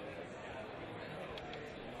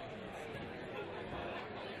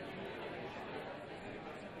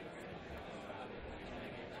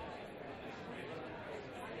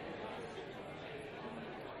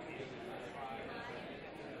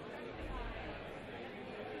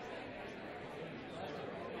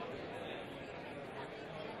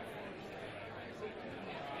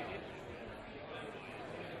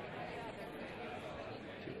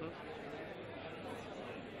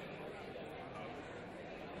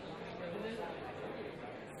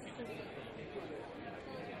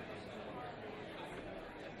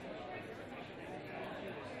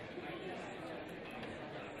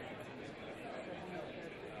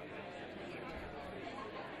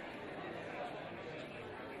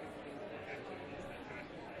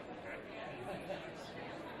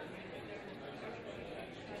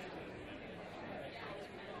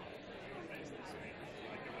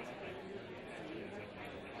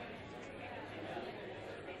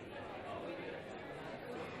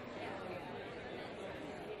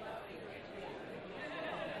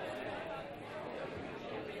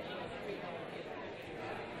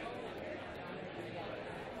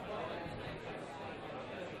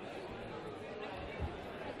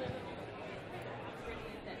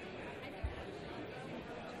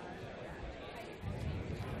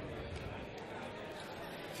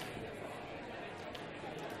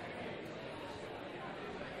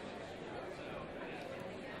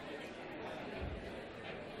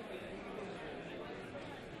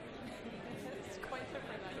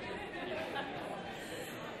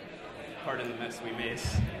 Pardon the mess we made.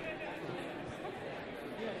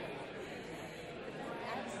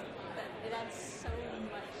 It adds so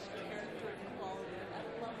much character and quality. I love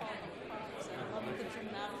all the props. I love the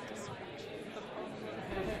dramatic description.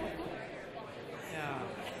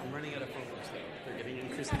 Yeah, I'm running out of photos though. They're getting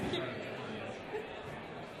increasingly.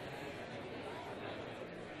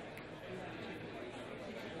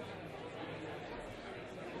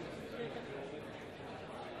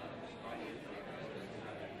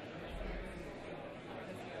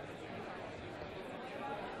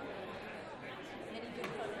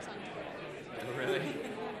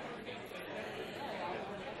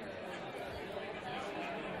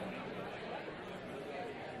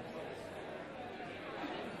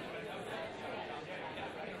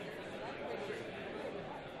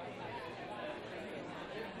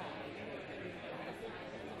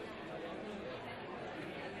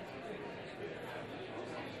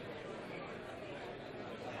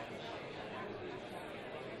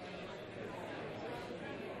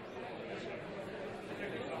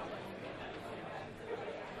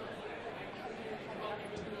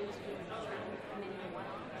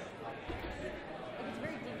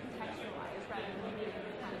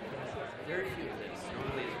 Very few of this.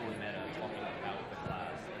 Normally it's more meta, talking about the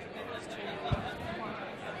class as opposed to.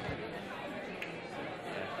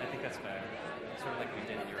 Yeah, I think that's fair. Sort of like we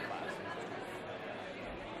did in your class.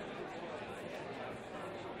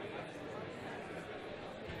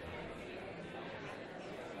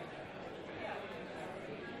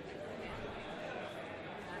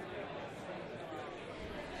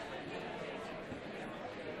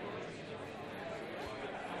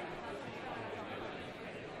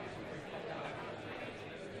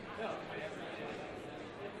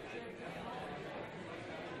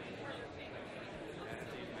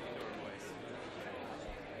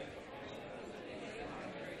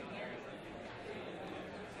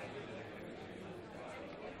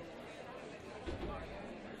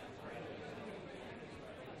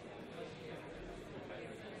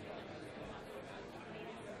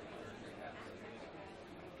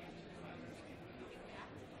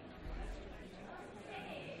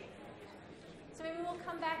 So maybe we'll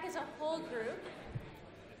come back as a whole group.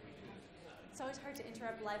 It's always hard to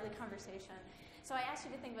interrupt lively conversation. So I asked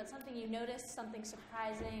you to think about something you noticed, something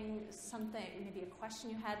surprising, something, maybe a question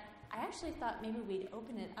you had. I actually thought maybe we'd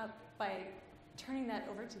open it up by turning that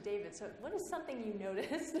over to David. So what is something you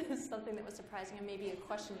noticed, something that was surprising, and maybe a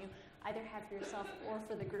question you either have for yourself or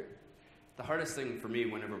for the group? The hardest thing for me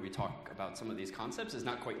whenever we talk about some of these concepts is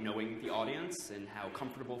not quite knowing the audience and how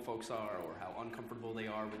comfortable folks are or how uncomfortable they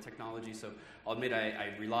are with technology. So I'll admit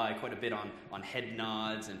I rely quite a bit on head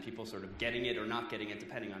nods and people sort of getting it or not getting it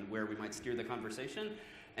depending on where we might steer the conversation.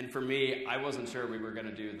 And for me, I wasn't sure we were going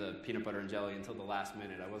to do the peanut butter and jelly until the last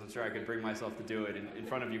minute. I wasn't sure I could bring myself to do it in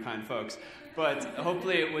front of you kind folks. But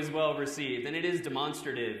hopefully it was well received. And it is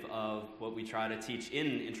demonstrative of what we try to teach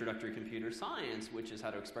in introductory computer science, which is how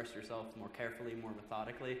to express yourself more carefully, more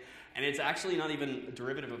methodically. And it's actually not even a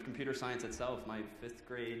derivative of computer science itself. My 5th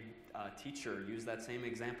grade teacher used that same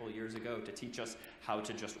example years ago to teach us how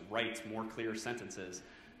to just write more clear sentences.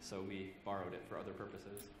 So we borrowed it for other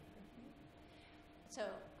purposes. So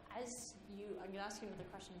as you, I'm going to ask you another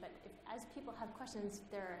question, but as people have questions,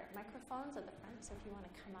 there are microphones at the front, so if you want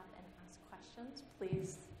to come up and ask questions,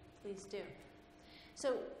 please do.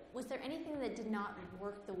 So was there anything that did not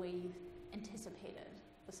work the way you anticipated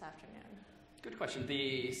this afternoon? Good question.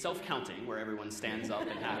 The self-counting, where everyone stands up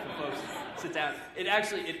and half the folks sit down, it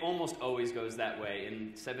almost always goes that way.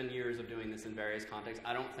 In 7 years of doing this in various contexts,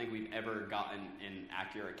 I don't think we've ever gotten an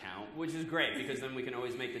accurate count, which is great, because then we can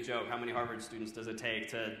always make the joke, how many Harvard students does it take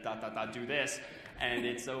to ... do this? And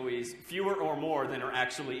it's always fewer or more than are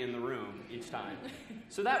actually in the room each time.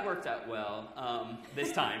 So that worked out well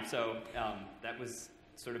this time. So that was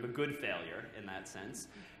sort of a good failure in that sense.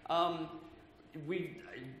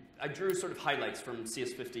 I drew sort of highlights from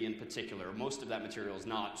CS50 in particular. Most of that material is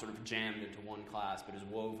not sort of jammed into one class, but is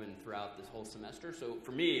woven throughout this whole semester. So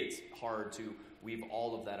for me, it's hard to weave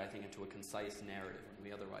all of that, I think, into a concise narrative when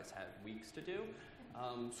we otherwise have weeks to do.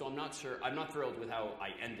 So I'm not thrilled with how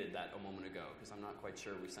I ended that a moment ago, because I'm not quite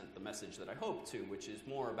sure we sent the message that I hoped to, which is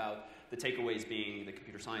more about the takeaways being that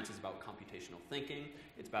computer science is about computational thinking.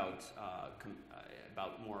 It's about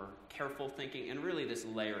more careful thinking, and really this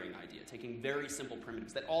layering idea, taking very simple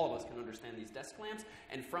primitives that all of us can understand, these desk lamps,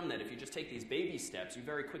 and from that, if you just take these baby steps, you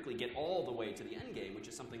very quickly get all the way to the end game, which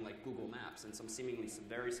is something like Google Maps and some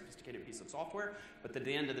very sophisticated piece of software, but at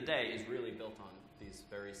the end of the day is really built on these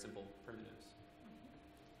very simple primitives.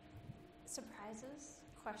 Surprises?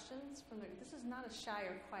 Questions? This is not a shy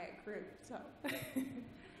or quiet group, so. I do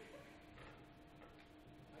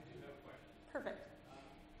have a question. Perfect.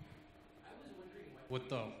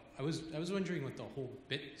 I was wondering what the whole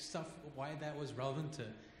bit stuff, why that was relevant to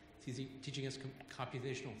teaching us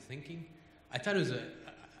computational thinking. I thought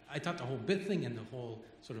the whole bit thing and the whole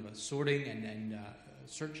sort of sorting and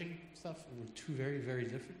searching stuff were two very, very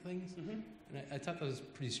different things. Mm-hmm. And I thought that was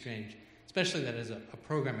pretty strange, especially that as a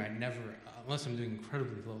programmer, I never, unless I'm doing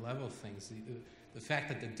incredibly low level things, the fact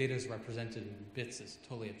that the data is represented in bits is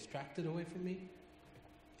totally abstracted away from me.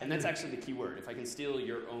 And that's actually the key word. If I can steal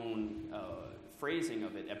your own phrasing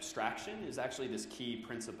of it, abstraction is actually this key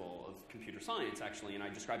principle of computer science, actually, and I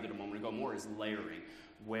described it a moment ago more as layering,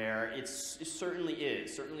 where it certainly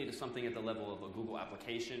to something at the level of a Google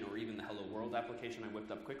application or even the Hello World application I whipped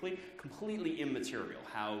up quickly, completely immaterial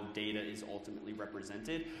how data is ultimately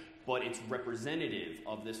represented, but it's representative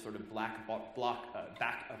of this sort of black box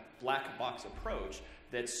approach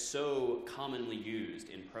that's so commonly used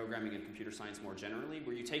in programming and computer science more generally,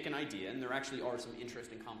 where you take an idea, and there actually are some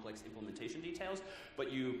interesting complex implementation details,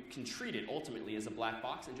 but you can treat it ultimately as a black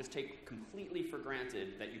box and just take completely for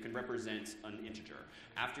granted that you can represent an integer.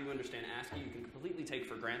 After you understand ASCII, you can completely take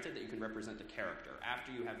for granted that you can represent a character.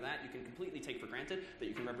 After you have that, you can completely take for granted that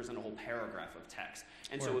you can represent a whole paragraph of text.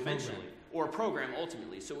 And so eventually, or a program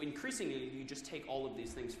ultimately. So increasingly, you just take all of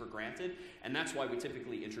these things for granted, and that's why we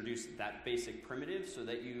typically introduce that basic primitive, so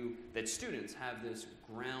that students have this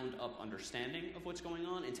ground-up understanding of what's going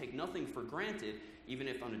on and take nothing for granted, even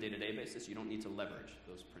if on a day-to-day basis you don't need to leverage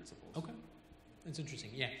those principles. Okay. That's interesting.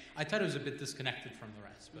 Yeah. I thought it was a bit disconnected from the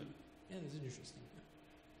rest, but yeah, it's interesting.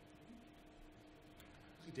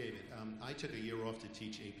 Hi, David. I took a year off to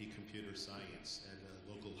teach AP Computer Science at a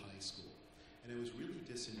local high school, and I was really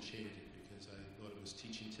disenchanted because I thought it was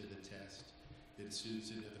teaching to the test. The students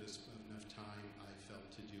didn't have enough time, I felt,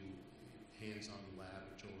 to do hands-on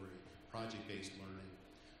laboratory, project-based learning.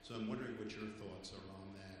 So I'm wondering what your thoughts are on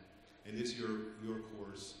that. And is your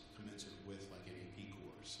course commensurate with like an AP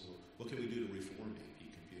course? Or what can we do to reform AP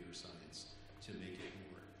Computer Science to make it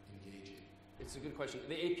more engaging? It's a good question.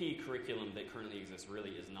 The AP curriculum that currently exists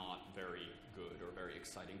really is not very good or very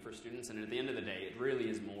exciting for students. And at the end of the day, it really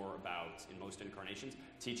is more about, in most incarnations,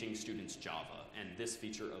 teaching students Java and this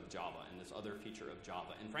feature of Java and this other feature of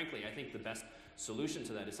Java. And frankly, I think the best solution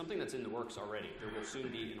to that is something that's in the works already. There will soon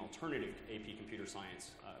be an alternative AP Computer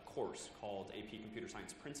Science course called AP Computer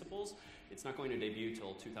Science Principles. It's not going to debut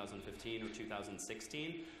till 2015 or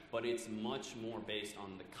 2016, but it's much more based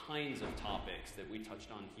on the kinds of topics that we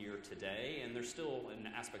touched on here today, and there's still an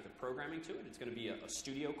aspect of programming to it. It's going to be a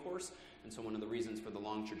studio course, and so one of the reasons for the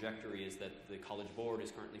long trajectory is that the College Board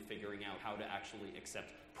is currently figuring out how to actually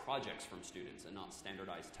accept projects from students and not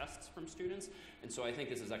standardized tests from students. And so I think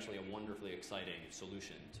this is actually a wonderfully exciting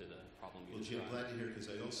solution to the problem you Jim, described. glad to hear, because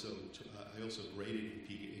I also graded AP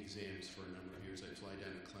exams for a number of years. I fly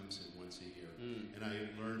down to Clemson once a year, and I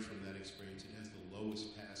learned from that experience it has the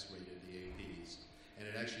lowest pass rate of the APs, and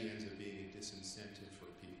it actually ends up being a disincentive for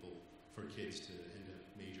kids to end up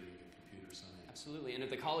majoring in computer science. Absolutely, and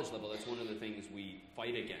at the college level, that's one of the things we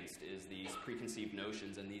fight against is these preconceived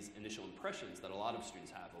notions and these initial impressions that a lot of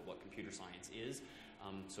students have of what computer science is.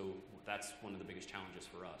 So that's one of the biggest challenges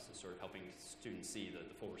for us, is sort of helping students see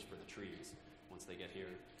the forest for the trees once they get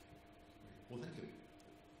here. Well, thank you.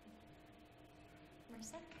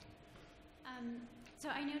 Marissa? So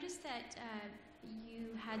I noticed that you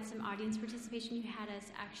had some audience participation. You had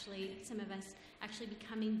some of us actually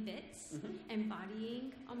becoming bits,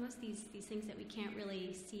 embodying almost these things that we can't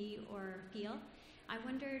really see or feel. I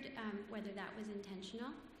wondered whether that was intentional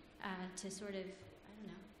to sort of, I don't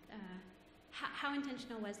know, how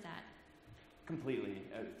intentional was that? Completely.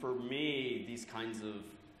 For me, these kinds of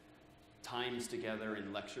times together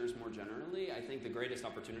in lectures more generally, I think the greatest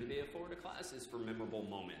opportunity they afford a class is for memorable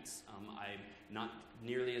moments. I'm not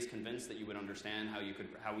nearly as convinced that you would understand how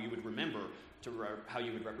you would remember how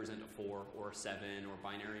you would represent a 4 or a 7 or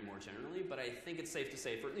binary more generally, but I think it's safe to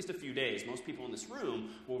say for at least a few days, most people in this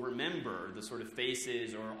room will remember the sort of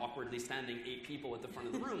faces or awkwardly standing 8 people at the front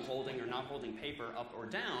of the room holding or not holding paper up or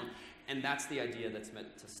down, and that's the idea that's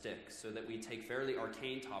meant to stick, so that we take fairly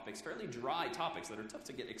arcane topics, fairly dry topics that are tough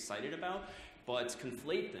to get excited about, but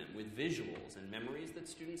conflate them with visuals and memories that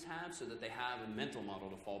students have so that they have a mental model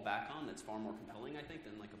to fall back on that's far more compelling, I think,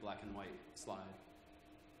 than like a black and white slide.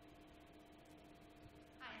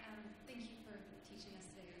 Hi, thank you for teaching us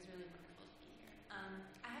today. It was really wonderful to be here.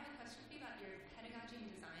 I have a question for you about your pedagogy and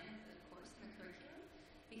design of the course and the curriculum,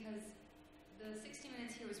 because the 60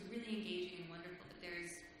 minutes here was really engaging and wonderful, but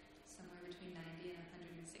there's somewhere between 90 and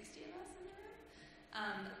 160 of us in the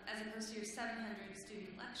room, as opposed to your 700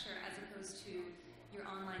 student lecture, as opposed to your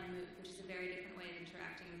online MOOC, which is a very different way of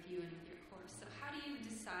interacting with you and with your course. So how did you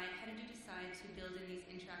decide to build in these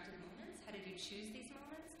interactive moments? How did you choose these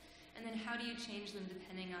moments? And then how do you change them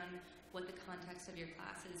depending on what the context of your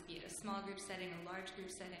class is, be it a small group setting, a large group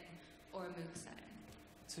setting, or a MOOC setting?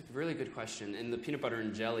 It's a really good question, and the peanut butter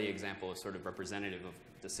and jelly example is sort of representative of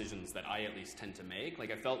decisions that I at least tend to make.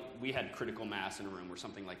 Like, I felt we had critical mass in a room where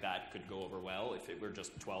something like that could go over well if it were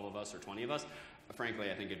just 12 of us or 20 of us.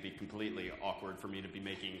 Frankly, I think it'd be completely awkward for me to be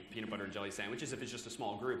making peanut butter and jelly sandwiches if it's just a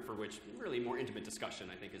small group, for which really more intimate discussion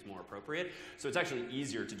I think is more appropriate. So it's actually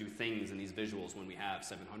easier to do things in these visuals when we have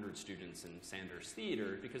 700 students in Sanders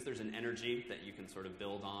Theater, because there's an energy that you can sort of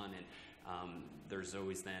build on, and there's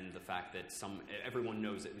always then the fact that everyone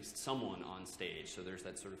knows at least someone on stage, so there's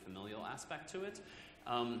that sort of familial aspect to it.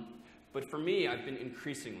 But for me, I've been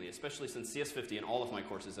increasingly, especially since CS50 and all of my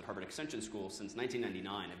courses at Harvard Extension School since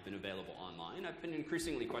 1999 have been available online, I've been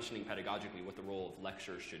increasingly questioning pedagogically what the role of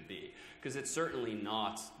lectures should be. Because it's certainly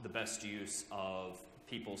not the best use of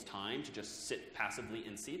people's time to just sit passively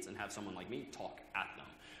in seats and have someone like me talk at them.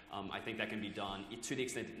 I think that can be done, to the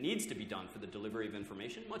extent it needs to be done for the delivery of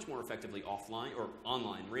information, much more effectively offline, or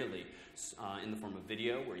online really, in the form of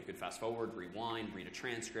video, where you could fast forward, rewind, read a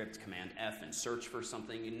transcript, Command F and search for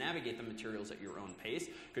something, and navigate the materials at your own pace,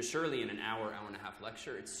 because surely in an hour and a half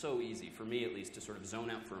lecture, it's so easy, for me at least, to sort of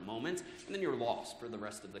zone out for a moment, and then you're lost for the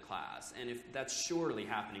rest of the class. And if that's surely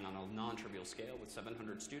happening on a non-trivial scale with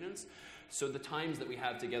 700 students, so the times that we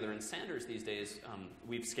have together in Sanders these days,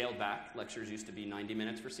 we've scaled back. Lectures used to be 90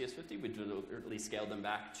 minutes for CS50. We deliberately scaled them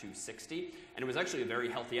back to 60. And it was actually a very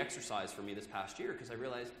healthy exercise for me this past year, because I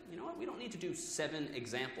realized, you know what, we don't need to do 7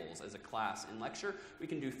 examples as a class in lecture. We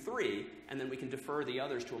can do 3, and then we can defer the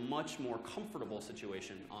others to a much more comfortable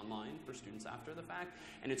situation online for students after the fact.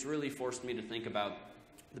 And it's really forced me to think about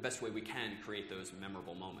the best way we can create those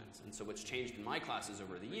memorable moments. And so what's changed in my classes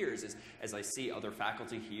over the years is, as I see other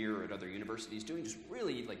faculty here or at other universities doing just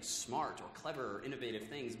really like smart or clever or innovative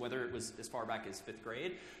things, whether it was as far back as 5th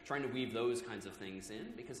grade, trying to weave those kinds of things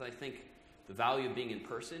in, because I think the value of being in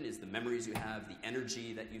person is the memories you have, the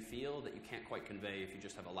energy that you feel that you can't quite convey if you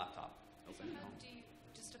just have a laptop open at home.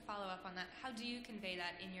 Just to follow up on that, how do you convey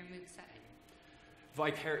that in your MOOC setting?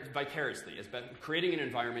 Vicariously, creating an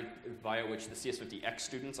environment via which the CS50X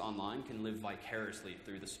students online can live vicariously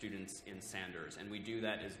through the students in Sanders. And we do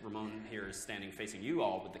that, as Ramon here is standing facing you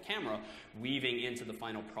all with the camera, weaving into the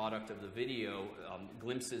final product of the video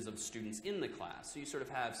glimpses of students in the class. So you sort of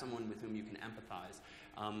have someone with whom you can empathize.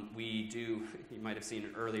 We do, you might have seen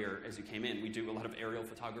earlier as you came in, we do a lot of aerial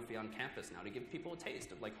photography on campus now to give people a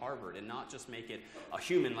taste of like Harvard and not just make it a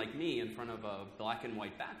human like me in front of a black and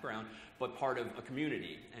white background, but part of a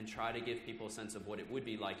community, and try to give people a sense of what it would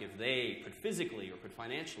be like if they could physically or could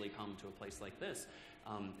financially come to a place like this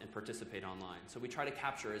and participate online. So we try to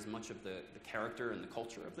capture as much of the character and the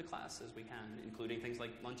culture of the class as we can, including things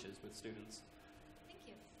like lunches with students.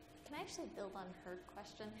 Can I actually build on her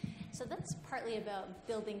question? So that's partly about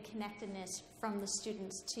building connectedness from the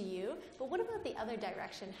students to you, but what about the other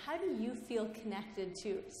direction? How do you feel connected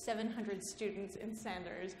to 700 students in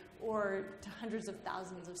Sanders or to hundreds of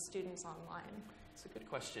thousands of students online? It's a good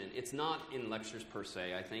question. It's not in lectures per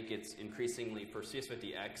se. I think it's increasingly for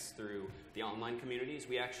CS50X through the online communities.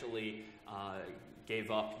 We actually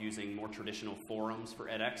gave up using more traditional forums for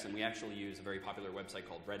edX, and we actually use a very popular website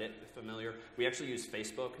called Reddit, if familiar. We actually use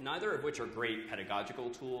Facebook, neither of which are great pedagogical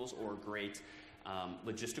tools or great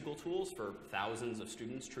logistical tools for thousands of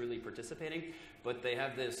students truly participating, but they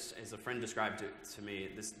have this, as a friend described it to me,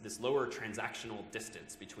 this lower transactional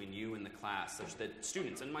distance between you and the class, such that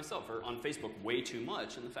students and myself are on Facebook way too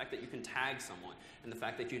much, and the fact that you can tag someone and the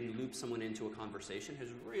fact that you can loop someone into a conversation has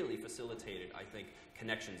really facilitated, I think,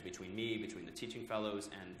 connections between me, between the teaching fellows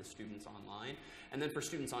and the students online. And then for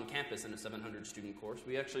students on campus in a 700 student course,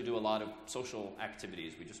 we actually do a lot of social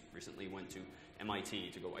activities. We just recently went to MIT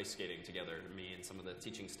to go ice skating together, me and some of the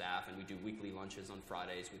teaching staff, and we do weekly lunches on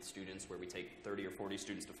Fridays with students where we take 30 or 40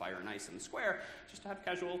 students to fire and ice in the square just to have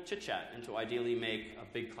casual chit-chat and to ideally make a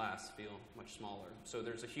big class feel much smaller. So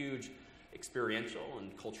there's a huge experiential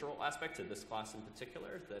and cultural aspect to this class in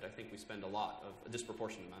particular that I think we spend a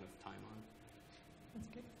disproportionate amount of time on. That's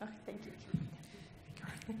good. Okay, thank you.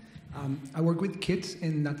 I work with kids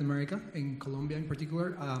in Latin America, in Colombia in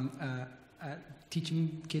particular,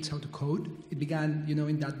 teaching kids how to code. It began,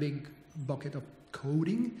 in that big bucket of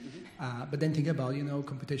coding, but then think about,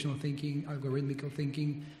 computational thinking, algorithmical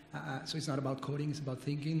thinking. So it's not about coding, it's about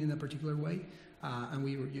thinking in a particular way. And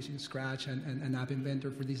we were using Scratch and App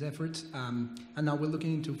Inventor for these efforts. And now we're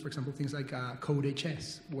looking into, for example, things like Code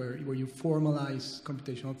HS, where you formalize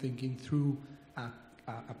computational thinking through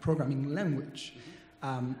a programming language.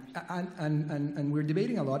 And we're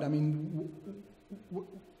debating a lot. I mean,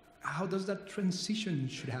 how does that transition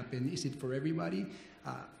should happen? Is it for everybody?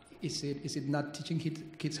 Is it not teaching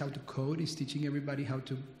kids how to code? Is teaching everybody how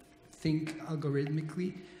to think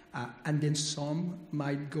algorithmically? And then some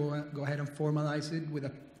might go ahead and formalize it with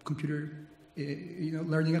a computer,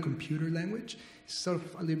 learning a computer language. Sort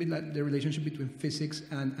of a little bit like the relationship between physics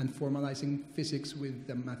and formalizing physics with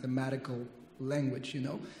the mathematical language,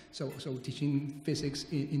 So teaching physics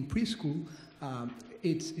in preschool,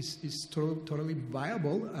 it's totally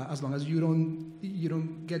viable as long as you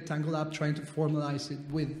don't get tangled up trying to formalize it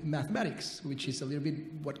with mathematics, which is a little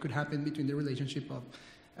bit what could happen between the relationship of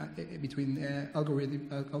between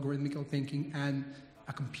algorithmical thinking and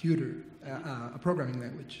a computer, a programming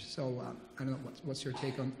language. So I don't know, what's your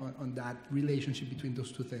take on that relationship between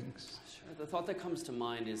those two things? Sure. The thought that comes to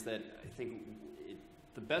mind is that I think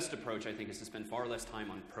the best approach, I think, is to spend far less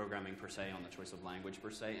time on programming per se, on the choice of language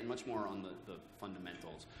per se, and much more on the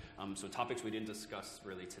fundamentals. So topics we didn't discuss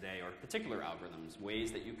really today are particular algorithms,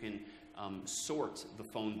 ways that you can sort the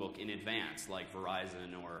phone book in advance, like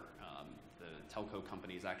Verizon or the telco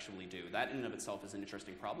companies actually do. That in and of itself is an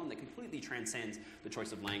interesting problem that completely transcends the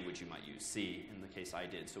choice of language you might use, C in the case I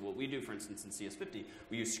did. So what we do, for instance, in CS50,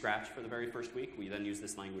 we use Scratch for the very first week. We then use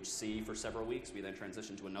this language C for several weeks. We then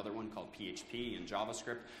transition to another one called PHP and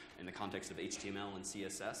JavaScript in the context of HTML and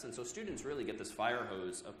CSS. And so students really get this fire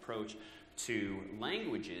hose approach to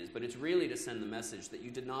languages, but it's really to send the message that you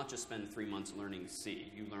did not just spend 3 months learning C.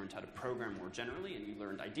 You learned how to program more generally, and you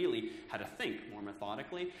learned ideally how to think more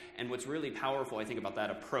methodically. And what's really powerful, I think, about that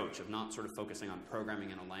approach of not sort of focusing on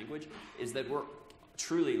programming in a language is that we're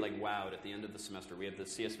truly wowed at the end of the semester. We have the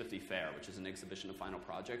CS50 Fair, which is an exhibition of final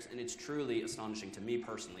projects, and it's truly astonishing to me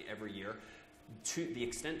personally every year to the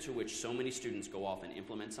extent to which so many students go off and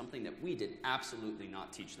implement something that we did absolutely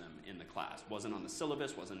not teach them in the class. Wasn't on the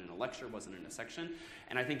syllabus, wasn't in a lecture, wasn't in a section.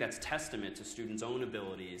 And I think that's testament to students' own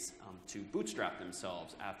abilities to bootstrap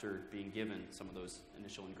themselves after being given some of those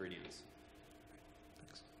initial ingredients.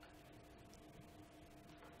 Thanks.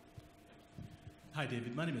 Hi,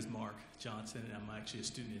 David. My name is Mark Johnson, and I'm actually a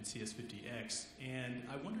student in CS50X. And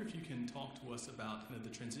I wonder if you can talk to us about kind of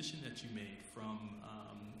the transition that you made from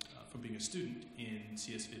being a student in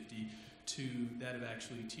CS50 to that of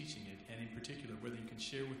actually teaching it, and in particular, whether you can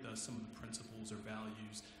share with us some of the principles or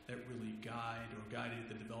values that really guided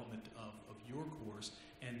the development of your course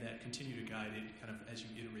and that continue to guide it kind of as you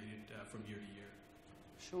iterate it from year to year.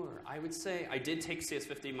 Sure. I would say I did take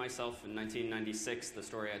CS50 myself in 1996. The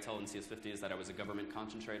story I tell in CS50 is that I was a government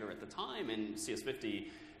concentrator at the time, and CS50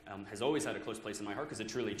 has always had a close place in my heart because it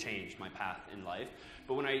truly changed my path in life.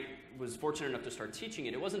 But when I was fortunate enough to start teaching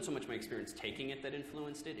it, it wasn't so much my experience taking it that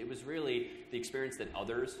influenced it. It was really the experience that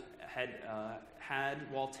others had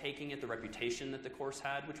while taking it, the reputation that the course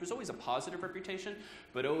had, which was always a positive reputation,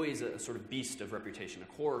 but always a sort of beast of reputation. A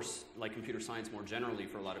course, like computer science more generally,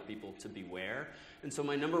 for a lot of people to beware. And so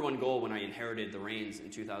my number one goal when I inherited the reins in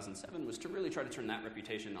 2007 was to really try to turn that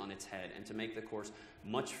reputation on its head and to make the course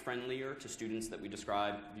much friendlier to students that we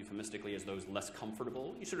describe euphemistically as those less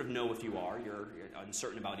comfortable. You sort of know if you are, you're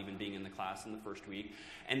uncertain about even being in the class in the first week,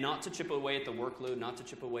 and not to chip away at the workload, not to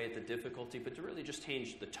chip away at the difficulty, but to really just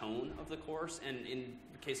change the tone of the course. And in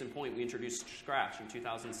case in point, we introduced Scratch in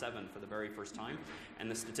 2007 for the very first time, and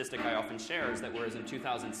the statistic I often share is that whereas in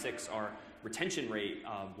 2006 our retention rate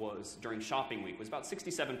was during shopping week was about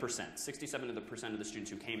 67%. 67% of the students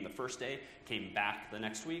who came the first day came back the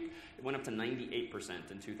next week. It went up to 98%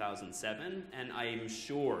 in 2007, and I am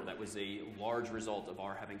sure that was a large result of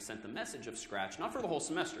our having sent the message of Scratch, not for the whole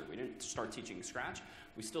semester. We didn't start teaching Scratch.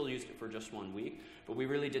 We still used it for just 1 week, but we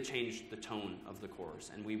really did change the tone of the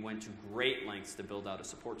course, and we went to great lengths to build out a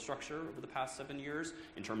support structure over the past 7 years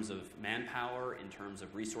in terms of manpower, in terms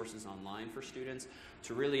of resources online for students,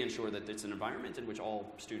 to really ensure that it's an environment in which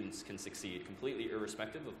all students can succeed, completely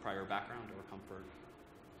irrespective of prior background or comfort.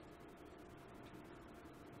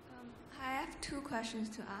 I have 2 questions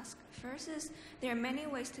to ask. First is, there are many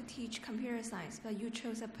ways to teach computer science, but you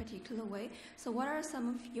chose a particular way. So what are some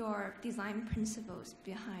of your design principles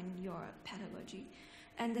behind your pedagogy?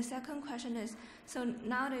 And the second question is, so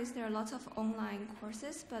nowadays there are lots of online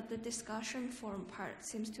courses, but the discussion forum part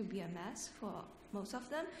seems to be a mess for most of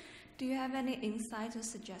them. Do you have any insights or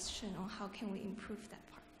suggestion on how can we improve that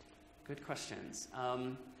part? Good questions.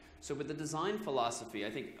 So with the design philosophy,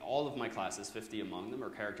 I think all of my classes, 50 among them,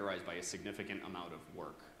 are characterized by a significant amount of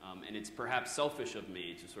work. And it's perhaps selfish of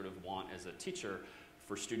me to sort of want, as a teacher,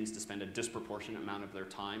 for students to spend a disproportionate amount of their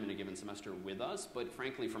time in a given semester with us. But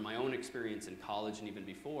frankly, from my own experience in college and even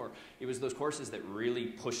before, it was those courses that really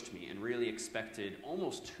pushed me and really expected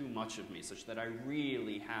almost too much of me, such that I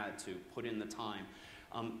really had to put in the time.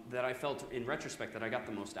 That I felt, in retrospect, that I got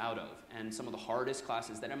the most out of. And some of the hardest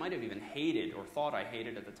classes that I might have even hated or thought I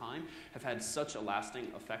hated at the time have had such a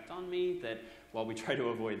lasting effect on me that while we try to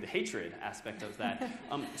avoid the hatred aspect of that,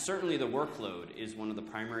 certainly the workload is one of the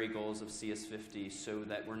primary goals of CS50, so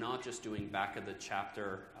that we're not just doing back of the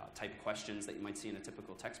chapter type questions that you might see in a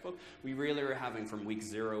typical textbook. We really are having, from week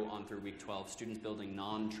 0 on through week 12, students building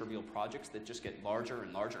non-trivial projects that just get larger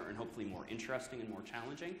and larger and hopefully more interesting and more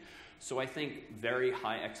challenging. So I think very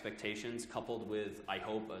high expectations coupled with, I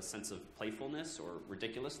hope, a sense of playfulness or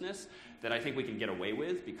ridiculousness that I think we can get away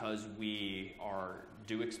with because we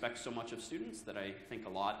do expect so much of students that I think a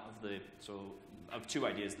lot of 2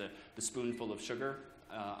 ideas, the spoonful of sugar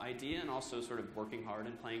idea, and also sort of working hard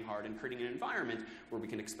and playing hard and creating an environment where we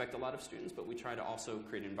can expect a lot of students, but we try to also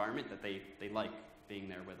create an environment that they like being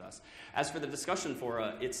there with us. As for the discussion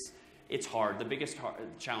fora, it's hard. The biggest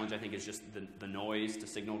challenge, I think, is just the noise to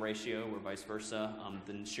signal ratio or vice versa,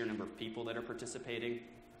 the sheer number of people that are participating.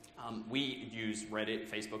 We use Reddit,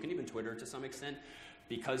 Facebook, and even Twitter to some extent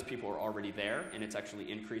because people are already there, and it's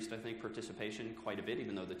actually increased, I think, participation quite a bit,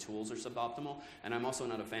 even though the tools are suboptimal. And I'm also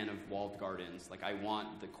not a fan of walled gardens. Like, I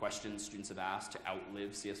want the questions students have asked to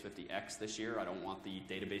outlive CS50X this year. I don't want the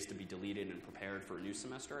database to be deleted and prepared for a new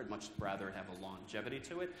semester. I'd much rather have a longevity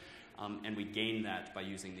to it. And we gain that by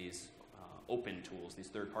using these open tools, these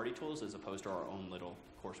third-party tools, as opposed to our own little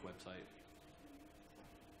course website.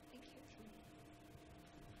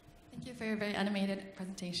 Thank you for your very animated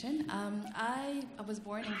presentation. I was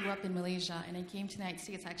born and grew up in Malaysia, and I came to the United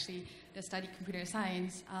States actually to study computer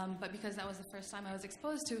science. But because that was the first time I was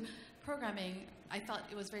exposed to programming, I felt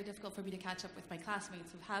it was very difficult for me to catch up with my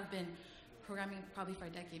classmates who have been programming probably for a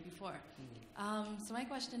decade before. So my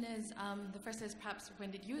question is, the first is perhaps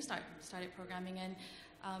when did you started programming, and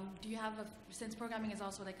do you have since programming is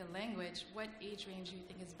also like a language, what age range do you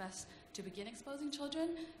think is best to begin exposing children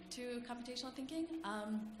to computational thinking?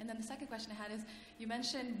 And then the second question I had is, you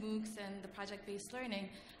mentioned MOOCs and the project-based learning,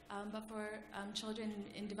 but for children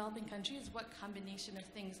in developing countries, what combination of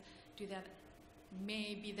things do that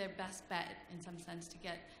may be their best bet in some sense to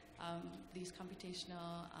get these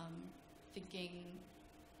computational thinking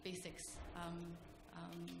basics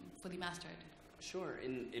fully mastered? Sure.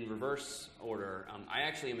 In reverse order, I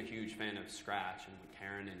actually am a huge fan of Scratch and what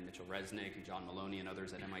Karen and Mitchell Resnick and John Maloney and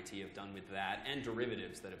others at MIT have done with that, and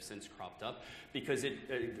derivatives that have since cropped up. Because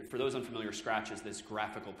for those unfamiliar, Scratch is this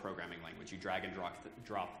graphical programming language. You drag and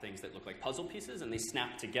drop things that look like puzzle pieces, and they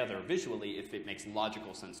snap together visually if it makes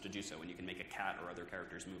logical sense to do so. And you can make a cat or other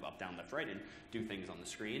characters move up, down, left, right, and do things on the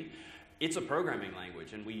screen. It's a programming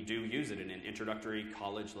language, and we do use it in an introductory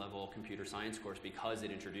college-level computer science course because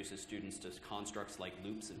it introduces students to constructs like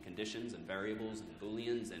loops and conditions and variables and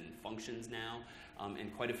booleans and functions now,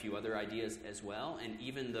 and quite a few other ideas as well. And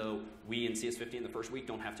even though we in CS50 in the first week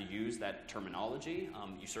don't have to use that terminology,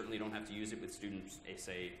 you certainly don't have to use it with students,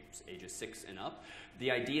 say, ages 6 and up.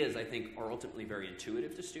 The ideas, I think, are ultimately very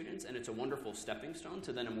intuitive to students, and it's a wonderful stepping stone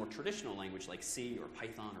to then a more traditional language like C or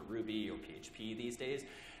Python or Ruby or PHP these days.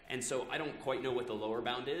 And so I don't quite know what the lower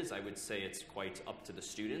bound is. I would say it's quite up to the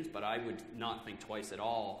students, but I would not think twice at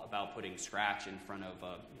all about putting Scratch in front of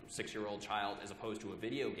a 6-year-old child as opposed to a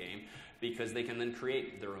video game, because they can then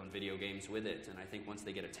create their own video games with it. And I think once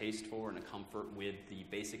they get a taste for and a comfort with the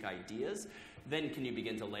basic ideas, then can you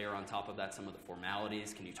begin to layer on top of that some of the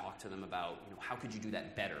formalities? Can you talk to them about, how could you do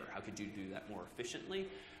that better? How could you do that more efficiently?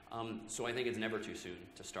 So I think it's never too soon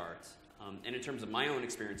to start. And in terms of my own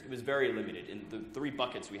experience, it was very limited. In the 3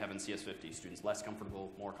 buckets we have in CS50, students less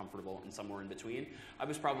comfortable, more comfortable, and somewhere in between. I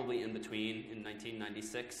was probably in between. In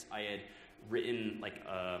 1996, I had written like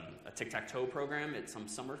a tic-tac-toe program at some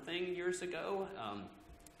summer thing years ago,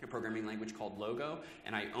 a programming language called Logo,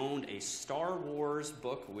 and I owned a Star Wars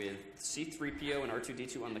book with C-3PO and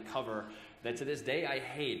R2-D2 on the cover that to this day I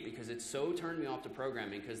hate because it so turned me off to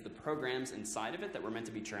programming because the programs inside of it that were meant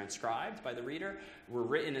to be transcribed by the reader were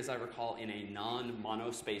written, as I recall, in a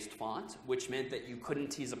non-monospaced font, which meant that you couldn't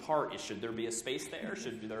tease apart, should there be a space there,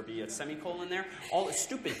 should there be a semicolon there, all the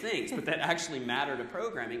stupid things, but that actually matter to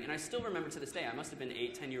programming. And I still remember to this day, I must have been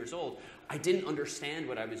 8, 10 years old, I didn't understand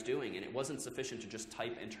what I was doing, and it wasn't sufficient to just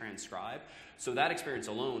type and transcribe. So that experience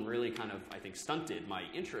alone really kind of, I think, stunted my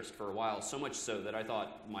interest for a while, so much so that I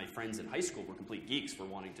thought my friends in high school were complete geeks for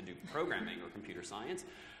wanting to do programming or computer science.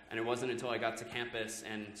 And it wasn't until I got to campus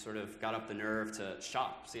and sort of got up the nerve to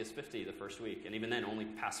shop CS50 the first week, and even then only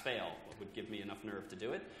pass-fail would give me enough nerve to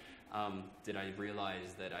do it, did I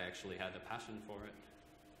realize that I actually had a passion for it.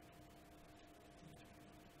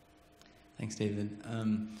 Thanks, David.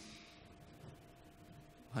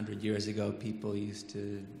 100 years ago, people used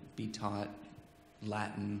to be taught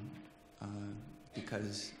Latin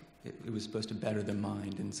because it was supposed to better the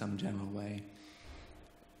mind in some general way.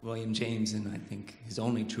 William James, in I think his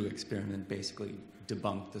only true experiment, basically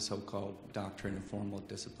debunked the so-called doctrine of formal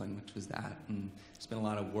discipline, which was that. And there's been a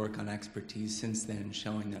lot of work on expertise since then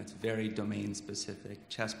showing that it's very domain-specific.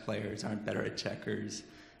 Chess players aren't better at checkers,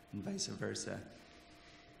 and vice versa.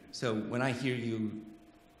 So when I hear you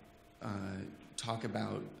talk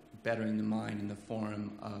about bettering the mind in the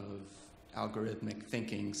form of algorithmic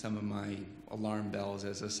thinking, some of my alarm bells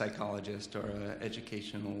as a psychologist or an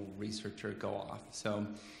educational researcher go off. So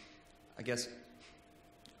I guess,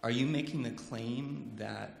 are you making the claim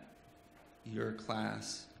that your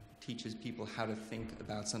class teaches people how to think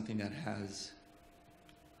about something that has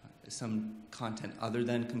some content other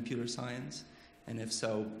than computer science? And if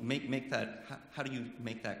so, how do you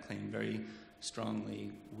make that claim very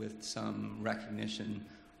strongly with some recognition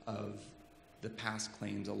of the past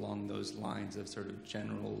claims along those lines of sort of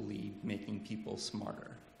generally making people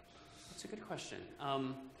smarter? That's a good question.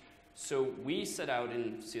 So we set out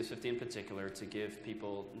in CS50 in particular to give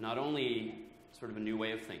people not only sort of a new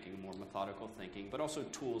way of thinking, more methodical thinking, but also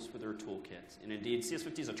tools for their toolkit. And indeed,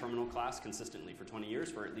 CS50 is a terminal class consistently for 20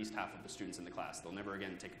 years for at least half of the students in the class. They'll never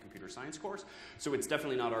again take a computer science course. So it's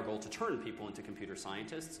definitely not our goal to turn people into computer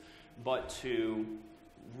scientists, but to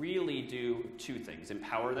really do 2 things.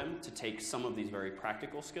 Empower them to take some of these very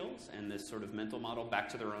practical skills and this sort of mental model back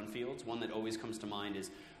to their own fields. One that always comes to mind is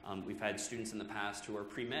we've had students in the past who are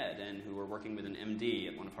pre-med and who are working with an MD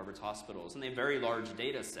at one of Harvard's hospitals, and they have very large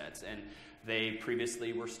data sets, and they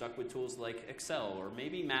previously were stuck with tools like Excel or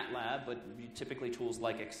maybe MATLAB, but typically tools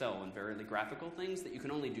like Excel and very graphical things that you can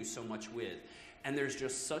only do so much with. And there's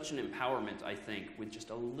just such an empowerment, I think, with just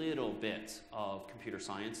a little bit of computer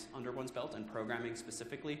science under one's belt and programming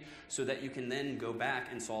specifically, so that you can then go back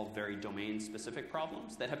and solve very domain-specific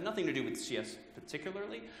problems that have nothing to do with CS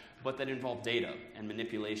particularly, but that involve data and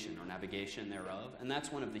manipulation or navigation thereof. And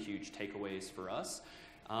that's one of the huge takeaways for us.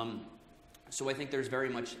 So I think there's very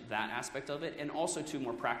much that aspect of it. And also, too,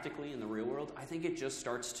 more practically in the real world, I think it just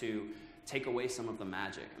starts to take away some of the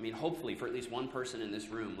magic. I mean, hopefully for at least one person in this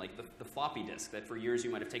room, like the floppy disk that for years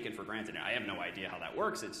you might have taken for granted. I have no idea how that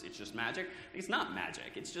works. It's just magic. It's not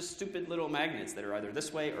magic. It's just stupid little magnets that are either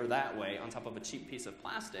this way or that way on top of a cheap piece of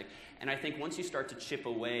plastic. And I think once you start to chip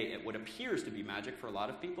away at what appears to be magic for a lot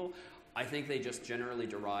of people, I think they just generally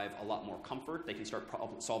derive a lot more comfort. They can start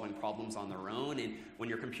solving problems on their own. And when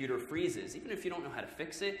your computer freezes, even if you don't know how to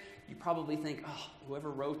fix it, you probably think, oh, whoever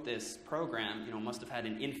wrote this program, must have had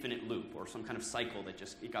an infinite loop or some kind of cycle that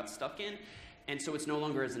it got stuck in. And so it's no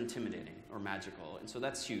longer as intimidating or magical. And so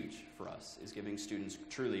that's huge for us, is giving students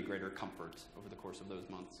truly greater comfort over the course of those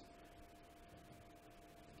months.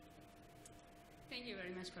 Thank you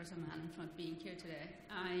very much, Professor Malan, for being here today.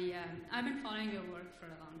 I've been following your work for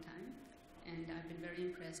a long time, and I've been very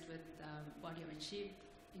impressed with what you've achieved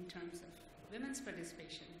in terms of women's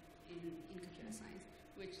participation in computer science,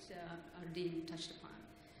 which our dean touched upon.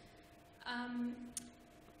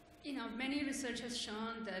 Many research has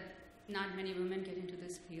shown that not many women get into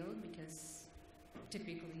this field because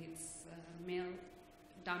typically it's a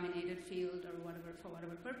male-dominated field or whatever, for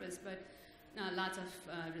whatever purpose, but lots of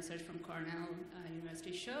research from Cornell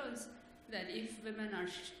University shows that if women are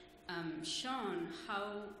shown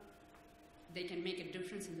how they can make a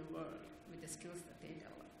difference in the world with the skills that they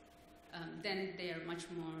develop, then they are much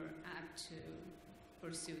more apt to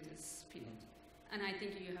pursue this field. And I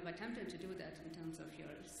think you have attempted to do that in terms of your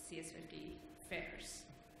CS50 fairs,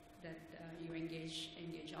 that you engage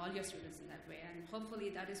all your students in that way. And hopefully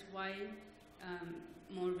that is why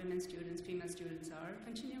more women students, female students are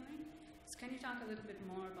continuing. So can you talk a little bit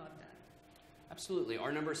more about that? Absolutely.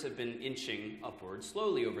 Our numbers have been inching upward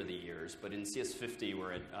slowly over the years, but in CS50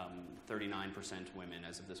 we're at 39% women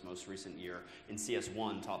as of this most recent year. In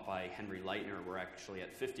CS1, taught by Henry Leitner, we're actually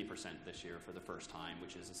at 50% this year for the first time,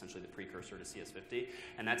 which is essentially the precursor to CS50.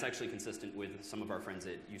 And that's actually consistent with some of our friends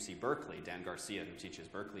at UC Berkeley. Dan Garcia, who teaches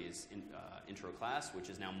Berkeley's intro class, which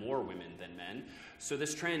is now more women than men. So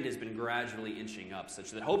this trend has been gradually inching up,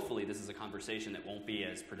 such that hopefully this is a conversation that won't be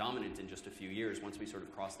as predominant in just a few years once we sort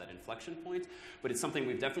of cross that inflection point. But it's something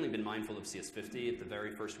we've definitely been mindful of CS50. At the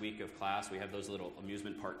very first week of class, we have those little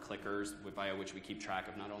amusement park clickers via which we keep track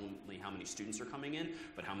of not only how many students are coming in,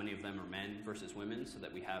 but how many of them are men versus women, so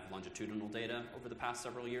that we have longitudinal data over the past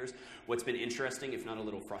several years. What's been interesting, if not a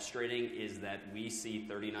little frustrating, is that we see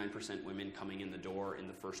 39% women coming in the door in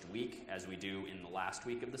the first week, as we do in the last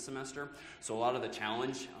week of the semester. So a lot of the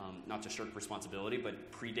challenge, not to shirk responsibility,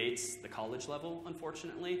 but predates the college level,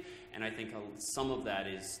 unfortunately. And I think some of that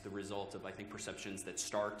is the result of, perceptions that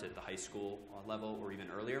start at the high school level or even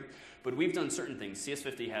earlier. But we've done certain things.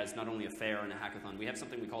 CS50 has not only a fair and a hackathon, we have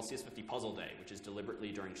something we call CS50 Puzzle Day, which is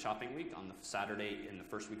deliberately during shopping week on the Saturday in the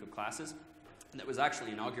first week of classes. And that was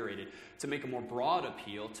actually inaugurated to make a more broad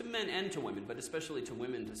appeal to men and to women, but especially to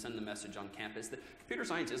women, to send the message on campus that computer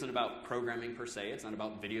science isn't about programming per se. It's not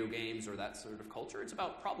about video games or that sort of culture. It's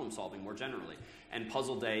about problem solving more generally. And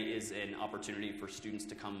Puzzle Day is an opportunity for students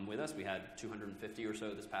to come with us. We had 250 or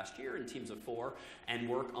so this past year in teams of 4 and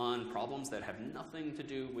work on problems that have nothing to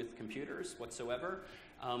do with computers whatsoever.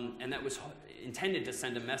 And that was intended to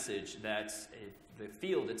send a message that the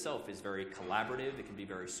field itself is very collaborative, it can be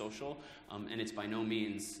very social, and it's by no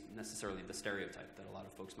means necessarily the stereotype that a lot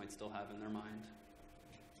of folks might still have in their mind.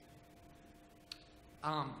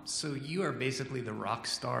 So you are basically the rock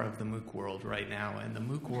star of the MOOC world right now, and the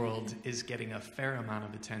MOOC world is getting a fair amount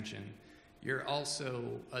of attention. You're also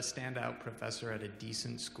a standout professor at a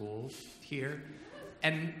decent school here,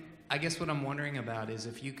 and I guess what I'm wondering about is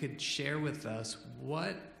if you could share with us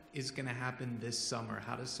what is going to happen this summer.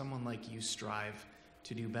 How does someone like you strive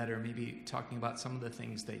to do better? Maybe talking about some of the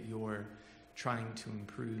things that you're trying to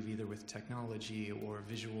improve, either with technology or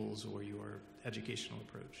visuals or your educational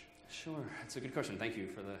approach. Sure, that's a good question. Thank you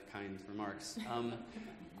for the kind remarks.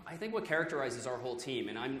 I think what characterizes our whole team,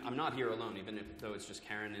 and I'm not here alone, even though it's just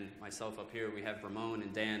Karen and myself up here. We have Ramon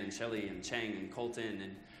and Dan and Shelley and Cheng and Colton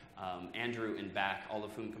and Andrew and Back, all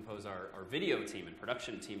of whom compose our video team and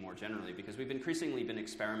production team more generally, because we've increasingly been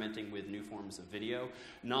experimenting with new forms of video,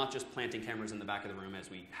 not just planting cameras in the back of the room as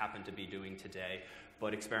we happen to be doing today,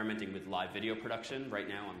 but experimenting with live video production. Right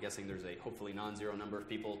now, I'm guessing there's a hopefully non-zero number of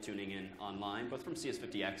people tuning in online, both from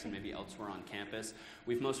CS50X and maybe elsewhere on campus.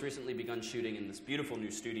 We've most recently begun shooting in this beautiful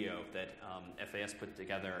new studio that FAS put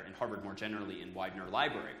together, and Harvard more generally, in Widener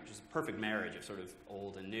Library, which is a perfect marriage of sort of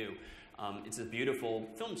old and new. It's a beautiful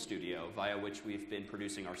film studio via which we've been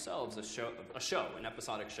producing ourselves an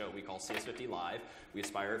episodic show we call CS50 Live. We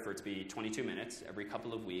aspire for it to be 22 minutes every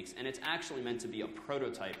couple of weeks, and it's actually meant to be a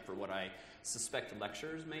prototype for what I suspect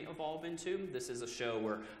lectures may evolve into. This is a show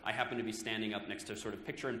where I happen to be standing up next to sort of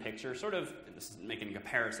picture-in-picture, sort of, this is making a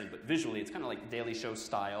comparison, but visually it's kind of like Daily Show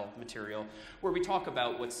style material, where we talk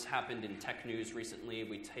about what's happened in tech news recently.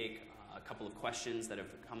 We take a couple of questions that have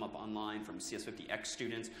come up online from CS50X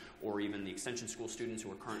students or even the extension school students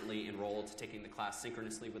who are currently enrolled taking the class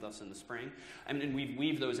synchronously with us in the spring. And we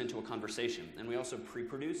weave those into a conversation. And we also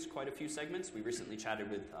pre-produce quite a few segments. We recently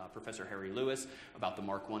chatted with Professor Harry Lewis about the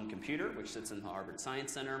Mark I computer, which sits in the Harvard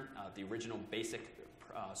Science Center, the original basic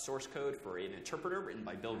source code for an interpreter written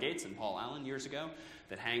by Bill Gates and Paul Allen years ago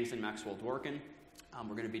that hangs in Maxwell Dworkin.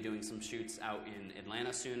 We're going to be doing some shoots out in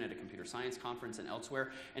Atlanta soon at a computer science conference and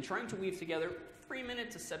elsewhere, and trying to weave together 3-minute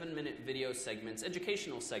to 7-minute video segments,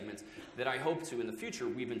 educational segments, that I hope to in the future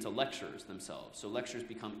weave into lectures themselves. So lectures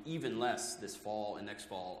become even less this fall and next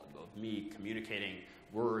fall of me communicating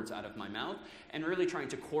words out of my mouth, and really trying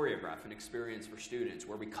to choreograph an experience for students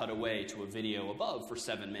where we cut away to a video above for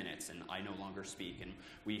 7 minutes and I no longer speak, and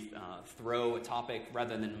we throw a topic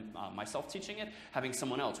rather than myself teaching it, having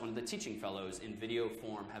someone else, one of the teaching fellows in video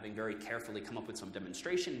form, having very carefully come up with some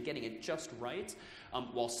demonstration, getting it just right,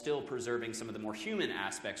 while still preserving some of the more human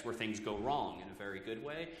aspects where things go wrong in a very good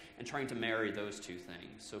way, and trying to marry those two things.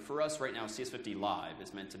 So for us right now, CS50 Live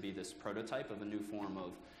is meant to be this prototype of a new form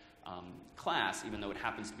of class, even though it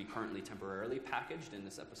happens to be currently temporarily packaged in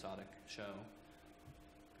this episodic show.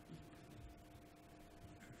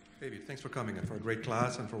 David, thanks for coming and for a great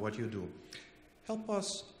class and for what you do. Help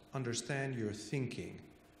us understand your thinking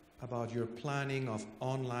about your planning of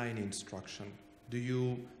online instruction. Do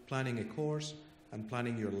you planning a course and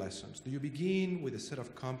planning your lessons? Do you begin with a set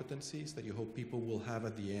of competencies that you hope people will have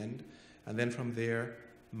at the end, and then from there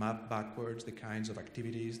map backwards the kinds of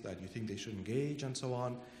activities that you think they should engage and so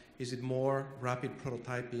on? Is it more rapid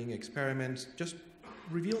prototyping, experiments? Just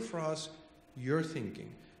reveal for us your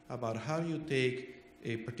thinking about how you take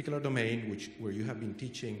a particular domain where you have been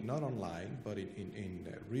teaching not online but in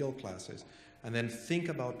real classes, and then think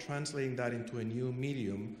about translating that into a new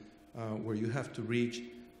medium where you have to reach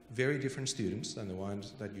very different students than the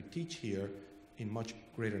ones that you teach here in much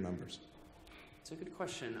greater numbers. It's a good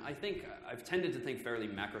question. I think I've tended to think fairly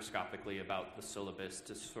macroscopically about the syllabus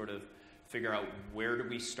to sort of figure out where do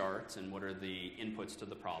we start and what are the inputs to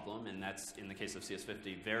the problem, and that's, in the case of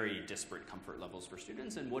CS50, very disparate comfort levels for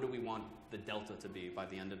students, and what do we want the delta to be by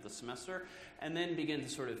the end of the semester, and then begin to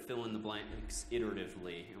sort of fill in the blanks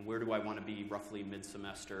iteratively, and where do I want to be roughly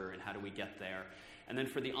mid-semester, and how do we get there? And then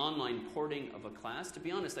for the online porting of a class, to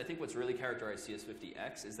be honest, I think what's really characterized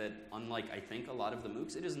CS50X is that, unlike I think a lot of the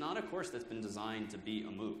MOOCs, it is not a course that's been designed to be a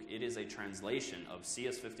MOOC. It is a translation of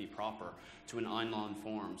CS50 proper to an online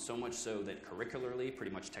form, so much so that curricularly,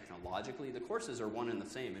 pretty much technologically, the courses are one and the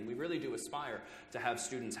same. And we really do aspire to have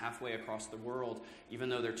students halfway across the world, even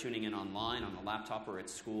though they're tuning in online on a laptop or at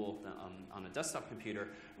school on a desktop computer,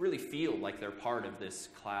 really feel like they're part of this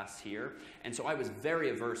class here. And so I was very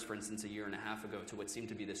averse, for instance, a year and a half ago to what seemed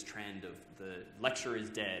to be this trend of the lecture is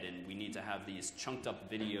dead and we need to have these chunked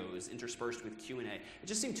up videos interspersed with Q&A. It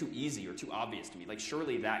just seemed too easy or too obvious to me. Like,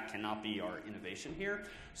 surely that cannot be our innovation here.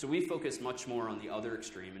 So we focused much more on the other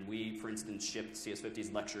extreme, and we, for instance, shipped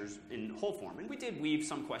CS50's lectures in whole form. And we did weave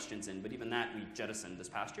some questions in, but even that we jettisoned this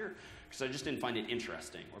past year because I just didn't find it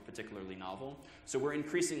interesting or particularly novel. So we're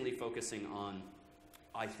increasingly focusing on,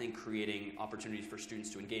 I think, creating opportunities for students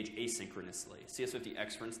to engage asynchronously.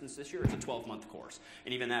 CS50X, for instance, this year is a 12-month course.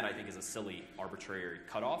 And even that, I think, is a silly, arbitrary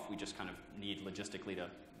cutoff. We just kind of need logistically to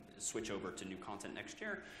switch over to new content next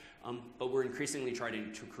year. But we're increasingly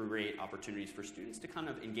trying to create opportunities for students to kind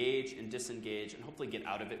of engage and disengage and hopefully get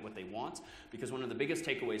out of it what they want. Because one of the biggest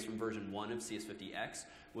takeaways from version 1 of CS50X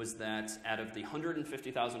was that out of the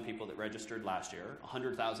 150,000 people that registered last year,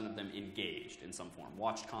 100,000 of them engaged in some form,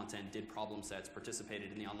 watched content, did problem sets,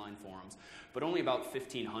 participated in the online forums, but only about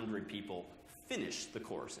 1,500 people finished the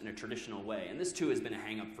course in a traditional way. And this too has been a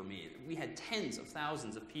hang-up for me. We had tens of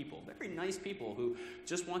thousands of people, very nice people, who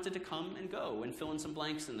just wanted to come and go and fill in some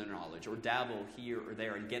blanks in their knowledge or dabble here or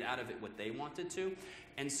there and get out of it what they wanted to.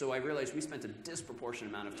 And so I realized we spent a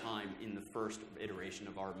disproportionate amount of time in the first iteration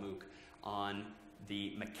of our MOOC on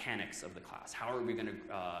the mechanics of the class. How are we going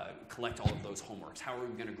to collect all of those homeworks? How are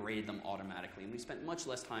we going to grade them automatically? And we spent much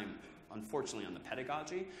less time, unfortunately, on the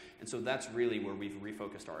pedagogy. And so that's really where we've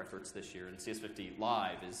refocused our efforts this year. And CS50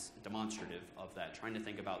 Live is demonstrative of that, trying to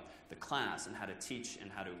think about the class and how to teach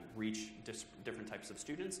and how to reach different types of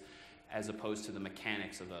students, as opposed to the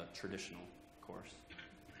mechanics of a traditional course.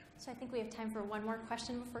 So I think we have time for one more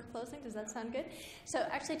question before closing. Does that sound good? So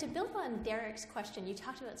actually, to build on Derek's question, you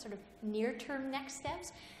talked about sort of near-term next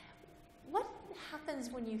steps. What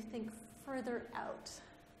happens when you think further out,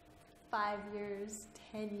 5 years,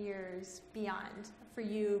 10 years, beyond, for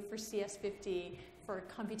you, for CS50, for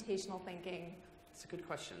computational thinking? That's a good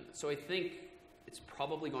question. So I think it's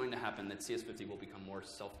probably going to happen that CS50 will become more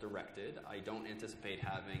self-directed. I don't anticipate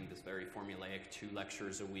having this very formulaic 2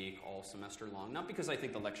 lectures a week all semester long. Not because I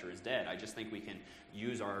think the lecture is dead. I just think we can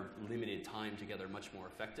use our limited time together much more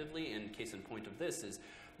effectively. And case in point of this is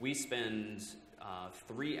we spend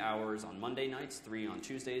 3 hours on Monday nights, 3 on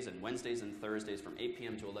Tuesdays and Wednesdays and Thursdays from 8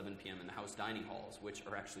 p.m. to 11 p.m. in the house dining halls, which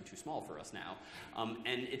are actually too small for us now.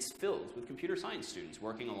 And it's filled with computer science students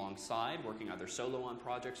working alongside, working either solo on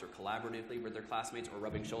projects or collaboratively with their classmates, or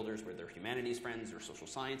rubbing shoulders with their humanities friends or social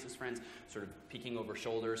sciences friends, sort of peeking over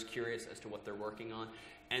shoulders, curious as to what they're working on.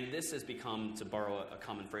 And this has become, to borrow a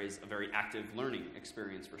common phrase, a very active learning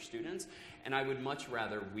experience for students. And I would much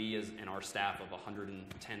rather we, as in our staff of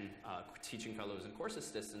 110 teaching fellows and course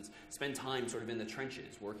assistants, spend time sort of in the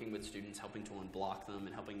trenches, working with students, helping to unblock them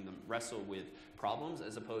and helping them wrestle with problems,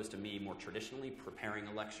 as opposed to me more traditionally preparing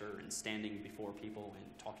a lecture and standing before people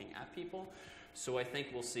and talking at people. So I think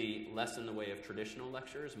we'll see less in the way of traditional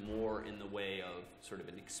lectures, more in the way of sort of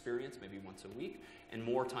an experience, maybe once a week, and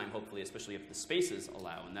more time, hopefully, especially if the spaces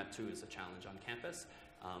allow, and that too is a challenge on campus,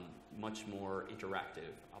 much more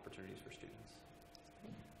interactive opportunities for students.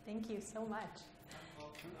 Thank you so much.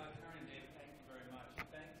 Well,